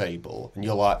dinner table, and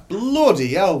you're like,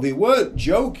 bloody hell, they weren't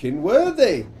joking, were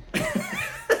they?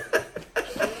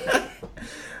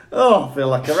 Oh, I feel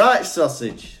like a right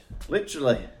sausage.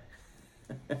 Literally.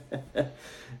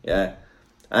 Yeah.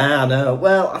 I know.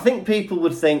 Well, I think people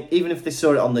would think, even if they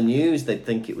saw it on the news, they'd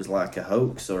think it was like a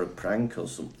hoax or a prank or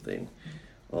something.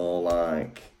 Or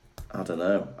like, I don't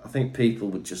know. I think people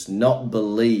would just not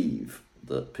believe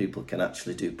that people can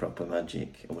actually do proper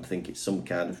magic and would think it's some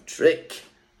kind of trick.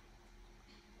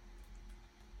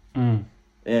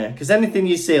 Yeah, because anything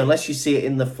you see, unless you see it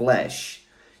in the flesh,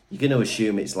 you're going to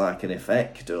assume it's like an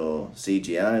effect or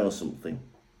CGI or something.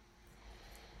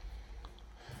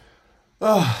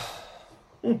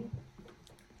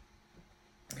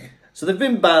 So they've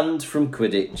been banned from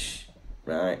Quidditch,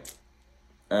 right?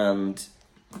 And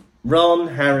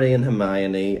Ron, Harry and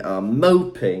Hermione are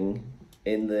moping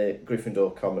in the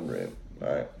Gryffindor common room,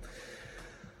 right?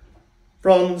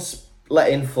 Ron's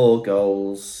let in 4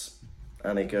 goals,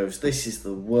 and he goes, this is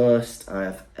the worst I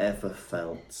have ever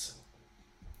felt.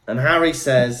 And Harry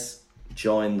says,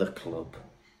 join the club.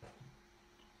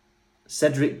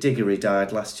 Cedric Diggory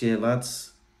died last year,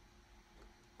 lads.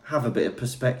 Have a bit of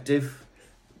perspective.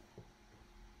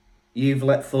 You've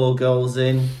let 4 goals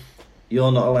in.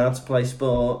 You're not allowed to play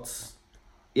sports.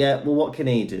 Yeah, well, what can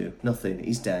he do? Nothing.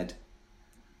 He's dead.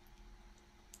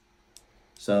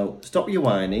 So, stop your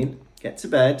whining. Get to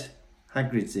bed.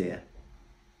 Hagrid's here.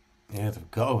 Yeah,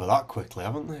 they've got over that quickly,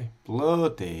 haven't they?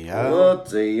 Bloody hell.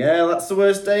 Bloody hell, that's the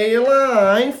worst day of your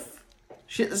life.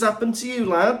 Shit that's happened to you,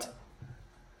 lad.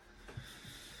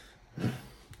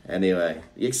 Anyway,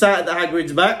 you excited that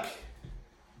Hagrid's back?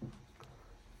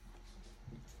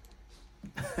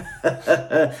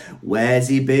 Where's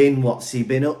he been? What's he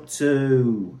been up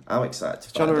to? I'm excited to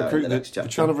find out in the next chapter. They're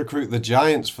trying to recruit the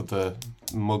Giants for the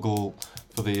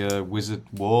Wizard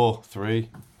War 3.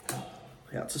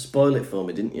 You had to spoil it for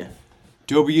me, didn't you?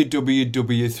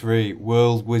 WWW3,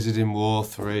 World Wizarding War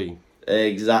 3.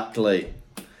 Exactly.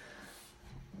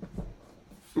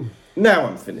 Now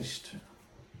I'm finished.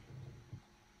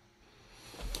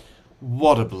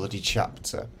 What a bloody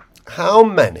chapter. How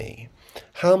many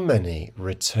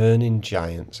returning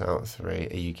Giants out of 3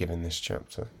 are you giving this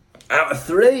chapter? Out of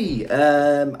 3,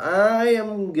 I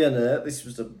am gonna...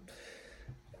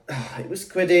 It was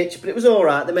Quidditch, but it was all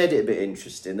right. They made it a bit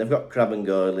interesting. They've got Crabbe and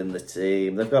Goyle in the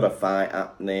team. They've got a fight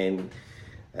happening.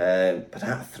 But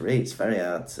out of 3, it's very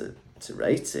hard to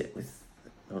rate it with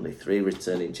only 3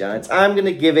 returning Giants. I'm going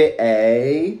to give it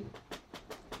a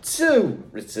 2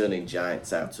 returning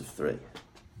Giants out of 3.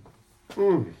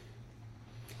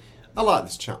 I like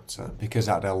this chapter because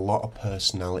it had a lot of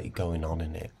personality going on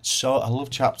in it. So I love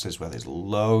chapters where there's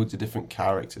loads of different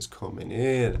characters coming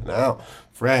in and out.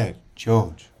 Fred,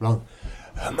 George, Ron,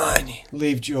 Hermione,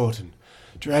 Leave Jordan,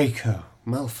 Draco,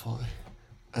 Malfoy,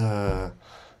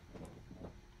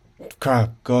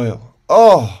 Crabbe, Goyle.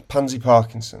 Oh, Pansy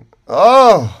Parkinson.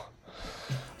 Oh,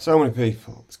 so many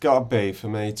people. It's got to be for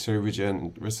me 2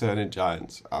 returning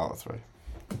Giants out of 3.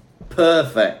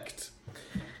 Perfect.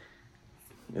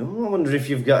 Oh, I wonder if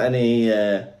you've got any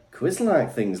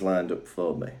quiz-like things lined up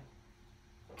for me.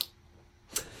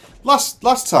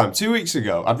 Last time, 2 weeks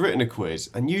ago, I'd written a quiz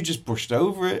and you just brushed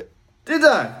over it. Did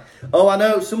I? Oh, I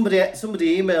know. Somebody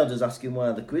emailed us asking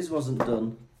why the quiz wasn't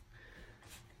done.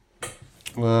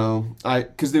 Well,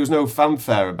 because there was no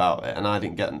fanfare about it and I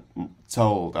didn't get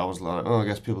told. I was like, I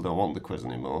guess people don't want the quiz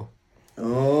anymore.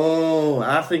 Oh,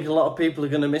 I think a lot of people are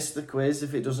going to miss the quiz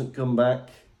if it doesn't come back.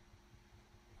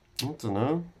 I don't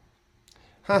know.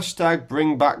 Hashtag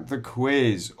bring back the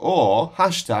quiz or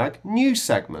hashtag new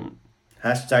segment.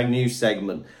 Hashtag new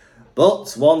segment.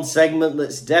 But one segment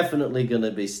that's definitely going to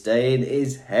be staying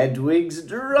is Hedwig's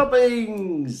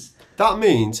Droppings. That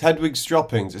means Hedwig's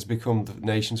Droppings has become the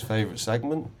nation's favourite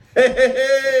segment.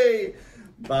 Hey!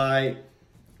 By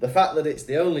the fact that it's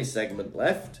the only segment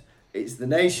left, it's the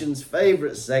nation's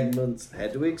favourite segment,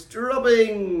 Hedwig's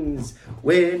Droppings.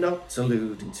 We're not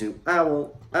alluding to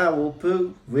owl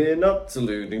poo. We're not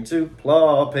alluding to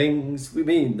ploppings. We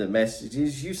mean the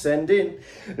messages you send in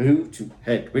to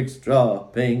Hedwig's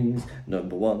Droppings.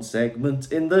 Number 1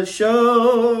 segment in the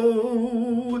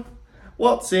show.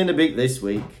 What's in a beak this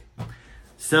week?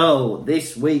 So,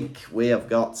 this week we have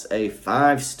got a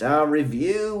 5-star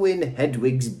review in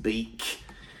Hedwig's Beak.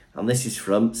 And this is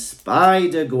from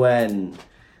Spider-Gwen.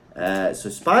 So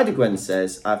Spider-Gwen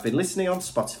says, I've been listening on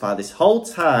Spotify this whole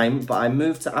time, but I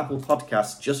moved to Apple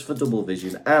Podcasts just for double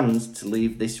vision and to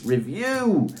leave this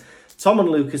review. Tom and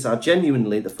Lucas are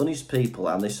genuinely the funniest people,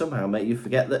 and they somehow make you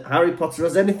forget that Harry Potter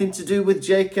has anything to do with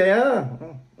JKR.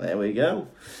 Oh, there we go.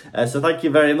 So thank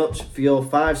you very much for your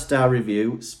 5-star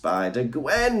review,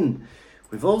 Spider-Gwen.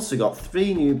 We've also got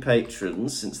 3 new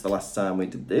patrons since the last time we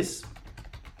did this.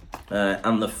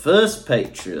 And the first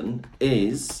patron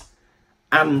is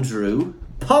Andrew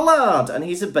Pollard, and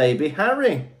he's a baby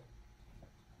Harry.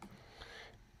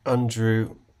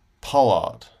 Andrew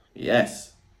Pollard.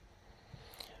 Yes.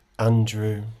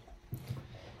 Andrew,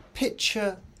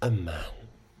 picture a man.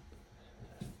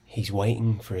 He's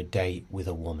waiting for a date with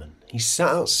a woman. He's sat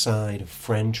outside a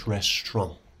French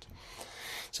restaurant.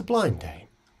 It's a blind date.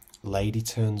 Lady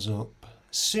turns up.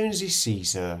 As soon as he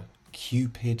sees her,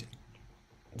 Cupid's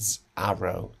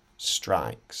arrow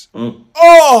strikes.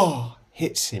 Oh!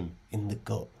 Hits him in the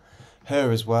gut.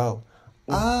 Her as well.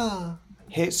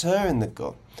 Hits her in the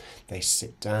gut. They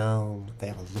sit down, they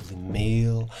have a lovely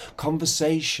meal,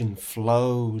 conversation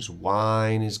flows,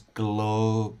 wine is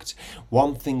glugged.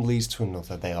 One thing leads to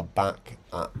another. They are back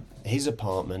at his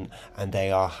apartment and they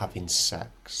are having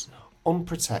sex.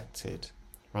 Unprotected,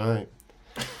 right?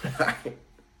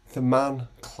 The man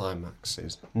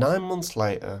climaxes. 9 months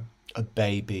later, a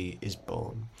baby is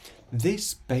born.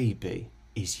 This baby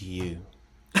is you.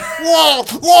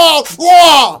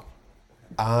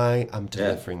 I am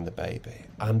delivering the baby.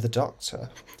 I'm the doctor.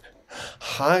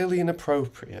 Highly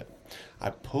inappropriate. I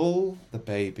pull the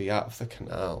baby out of the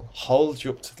canal, hold you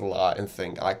up to the light and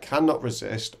think, I cannot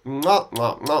resist. The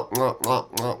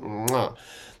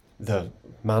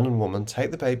man and woman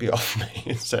take the baby off me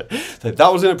and say,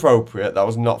 that was inappropriate, that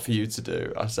was not for you to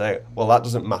do, I say, well, that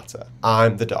doesn't matter.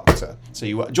 I'm the doctor. So do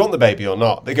you want the baby or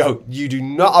not? They go, you do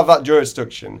not have that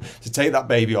jurisdiction to take that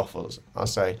baby off us. I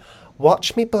say,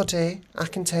 watch me, buddy. I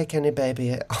can take any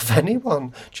baby off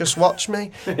anyone. Just watch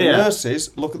me. The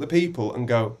nurses look at the people and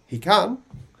go, he can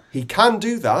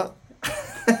do that.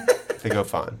 They go,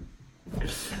 fine.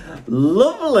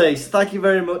 Lovely. Thank you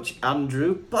very much,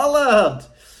 Andrew Pollard.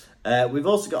 We've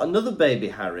also got another baby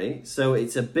Harry, so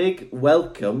it's a big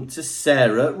welcome to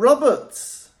Sarah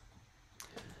Roberts.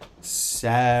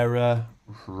 Sarah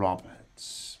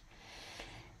Roberts.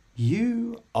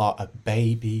 You are a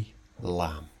baby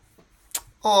lamb.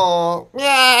 Oh,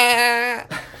 yeah.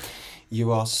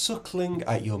 You are suckling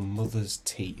at your mother's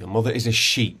teat. Your mother is a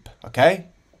sheep, okay?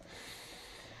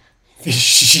 This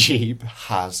sheep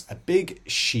has a big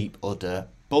sheep udder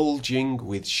bulging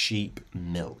with sheep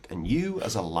milk, and you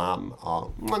as a lamb are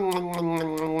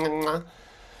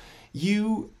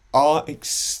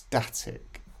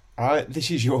ecstatic. All right, this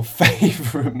is your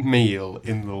favourite meal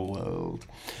in the world.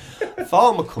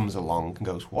 Farmer comes along and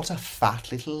goes, what a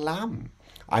fat little lamb.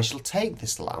 I shall take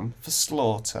this lamb for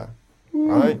slaughter.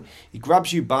 Right? He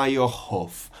grabs you by your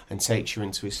hoof and takes you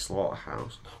into his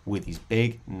slaughterhouse with his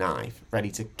big knife, ready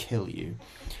to kill you.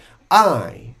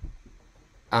 I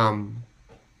am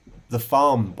the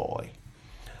farm boy.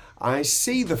 I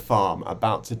see the farm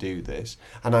about to do this,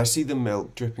 and I see the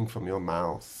milk dripping from your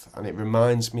mouth, and it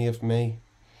reminds me of me.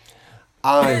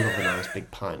 I love a nice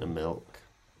big pint of milk.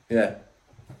 Yeah.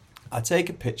 I take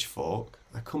a pitchfork,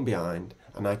 I come behind,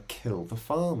 and I kill the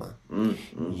farmer.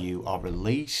 You are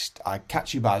released. I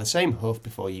catch you by the same hoof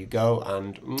before you go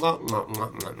and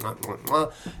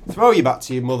throw you back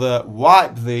to your mother,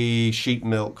 wipe the sheep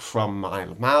milk from my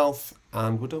mouth,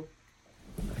 and we're done.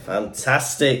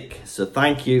 Fantastic. So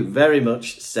thank you very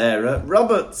much, Sarah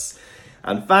Roberts.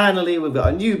 And finally, we've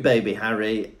got a new baby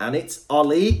Harry, and it's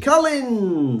Ollie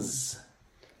Collins.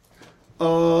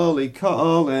 Ollie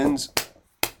Collins.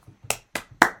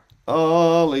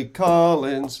 Ollie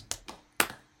Collins.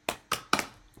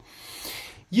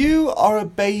 You are a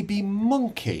baby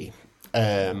monkey,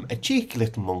 a cheeky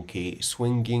little monkey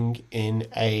swinging in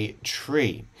a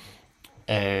tree.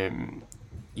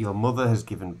 Your mother has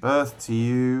given birth to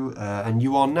you, and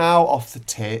you are now off the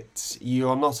tits. You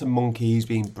are not a monkey who's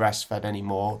being breastfed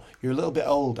anymore. You're a little bit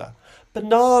older.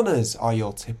 Bananas are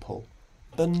your tipple.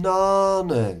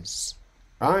 Bananas.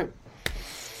 Right?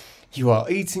 You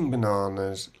are eating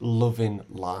bananas, loving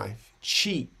life.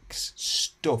 Cheeks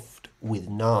stuffed with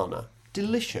nana.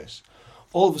 Delicious.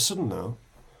 All of a sudden, though,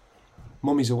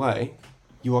 Mummy's away.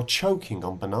 You are choking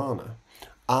on banana.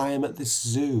 I am at this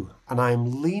zoo, and I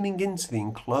am leaning into the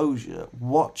enclosure,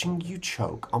 watching you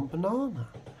choke on banana.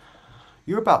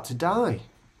 You're about to die.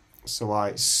 So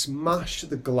I smash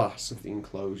the glass of the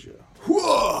enclosure.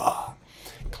 Whoa!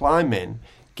 Climb in,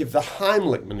 give the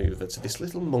Heimlich manoeuvre to this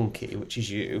little monkey, which is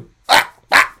you.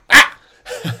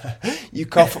 You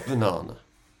cough up the banana,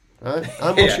 right?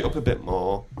 I mush it up a bit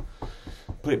more,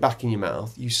 put it back in your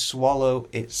mouth. You swallow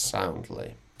it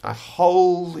soundly. I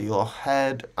hold your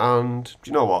head, and do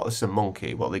you know what? This is a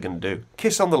monkey. What are they going to do?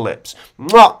 Kiss on the lips.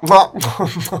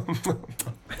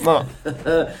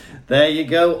 There you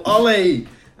go, Ollie.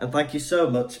 And thank you so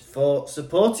much for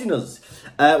supporting us.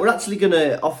 We're actually going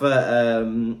to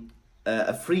offer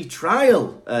a free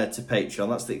trial to Patreon.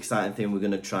 That's the exciting thing we're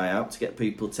going to try out to get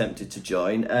people tempted to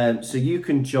join. So you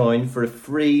can join for a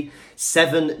free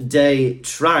 7-day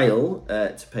trial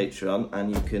to Patreon,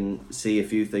 and you can see a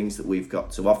few things that we've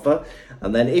got to offer.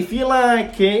 And then if you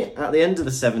like it, at the end of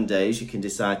the 7 days, you can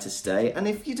decide to stay. And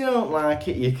if you don't like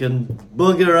it, you can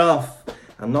bugger off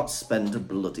and not spend a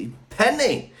bloody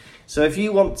penny. So if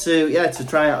you want to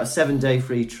try out a 7-day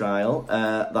free trial,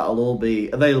 that'll all be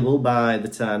available by the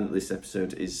time that this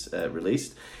episode is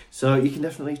released. So you can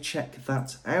definitely check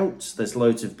that out. There's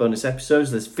loads of bonus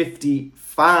episodes. There's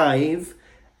 55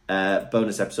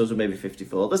 bonus episodes, or maybe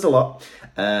 54. There's a lot.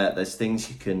 There's things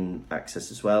you can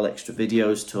access as well. Extra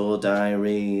videos, tour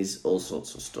diaries, all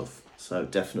sorts of stuff. So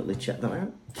definitely check that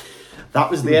out.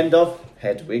 That was the end of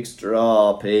Hedwig's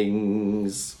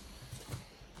Droppings.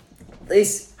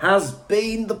 This has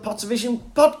been the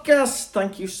Pottervision podcast.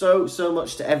 Thank you so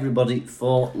much to everybody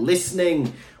for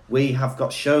listening. We have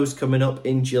got shows coming up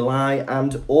in July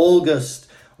and August.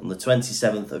 On the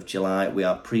 27th of July, we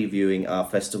are previewing our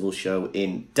festival show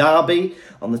in Derby.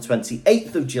 On the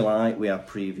 28th of July, we are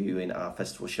previewing our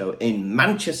festival show in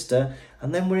Manchester.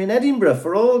 And then we're in Edinburgh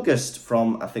for August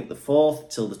from, I think, the 4th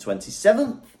till the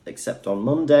 27th, except on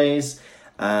Mondays.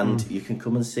 And you can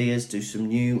come and see us do some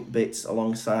new bits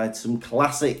alongside some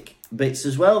classic bits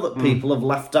as well that people have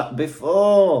laughed at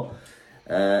before.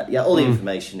 All the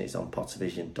information is on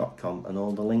pottervision.com and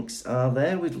all the links are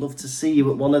there. We'd love to see you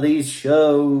at one of these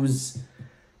shows.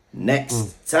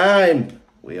 Next time,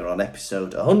 we are on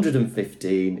episode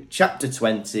 115, chapter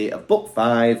 20 of book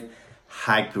 5,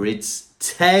 Hagrid's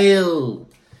Tale.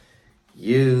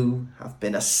 You have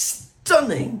been a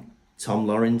stunning Tom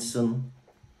Lawrenson.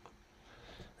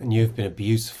 And you've been a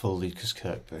beautiful Lucas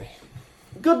Kirkby.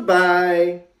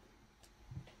 Goodbye.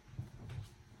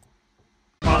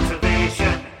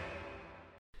 Pottervision.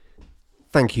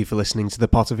 Thank you for listening to the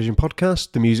Pottervision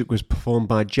podcast. The music was performed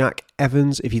by Jack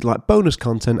Evans. If you'd like bonus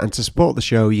content and to support the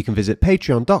show, you can visit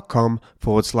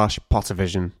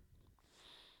patreon.com/Pottervision.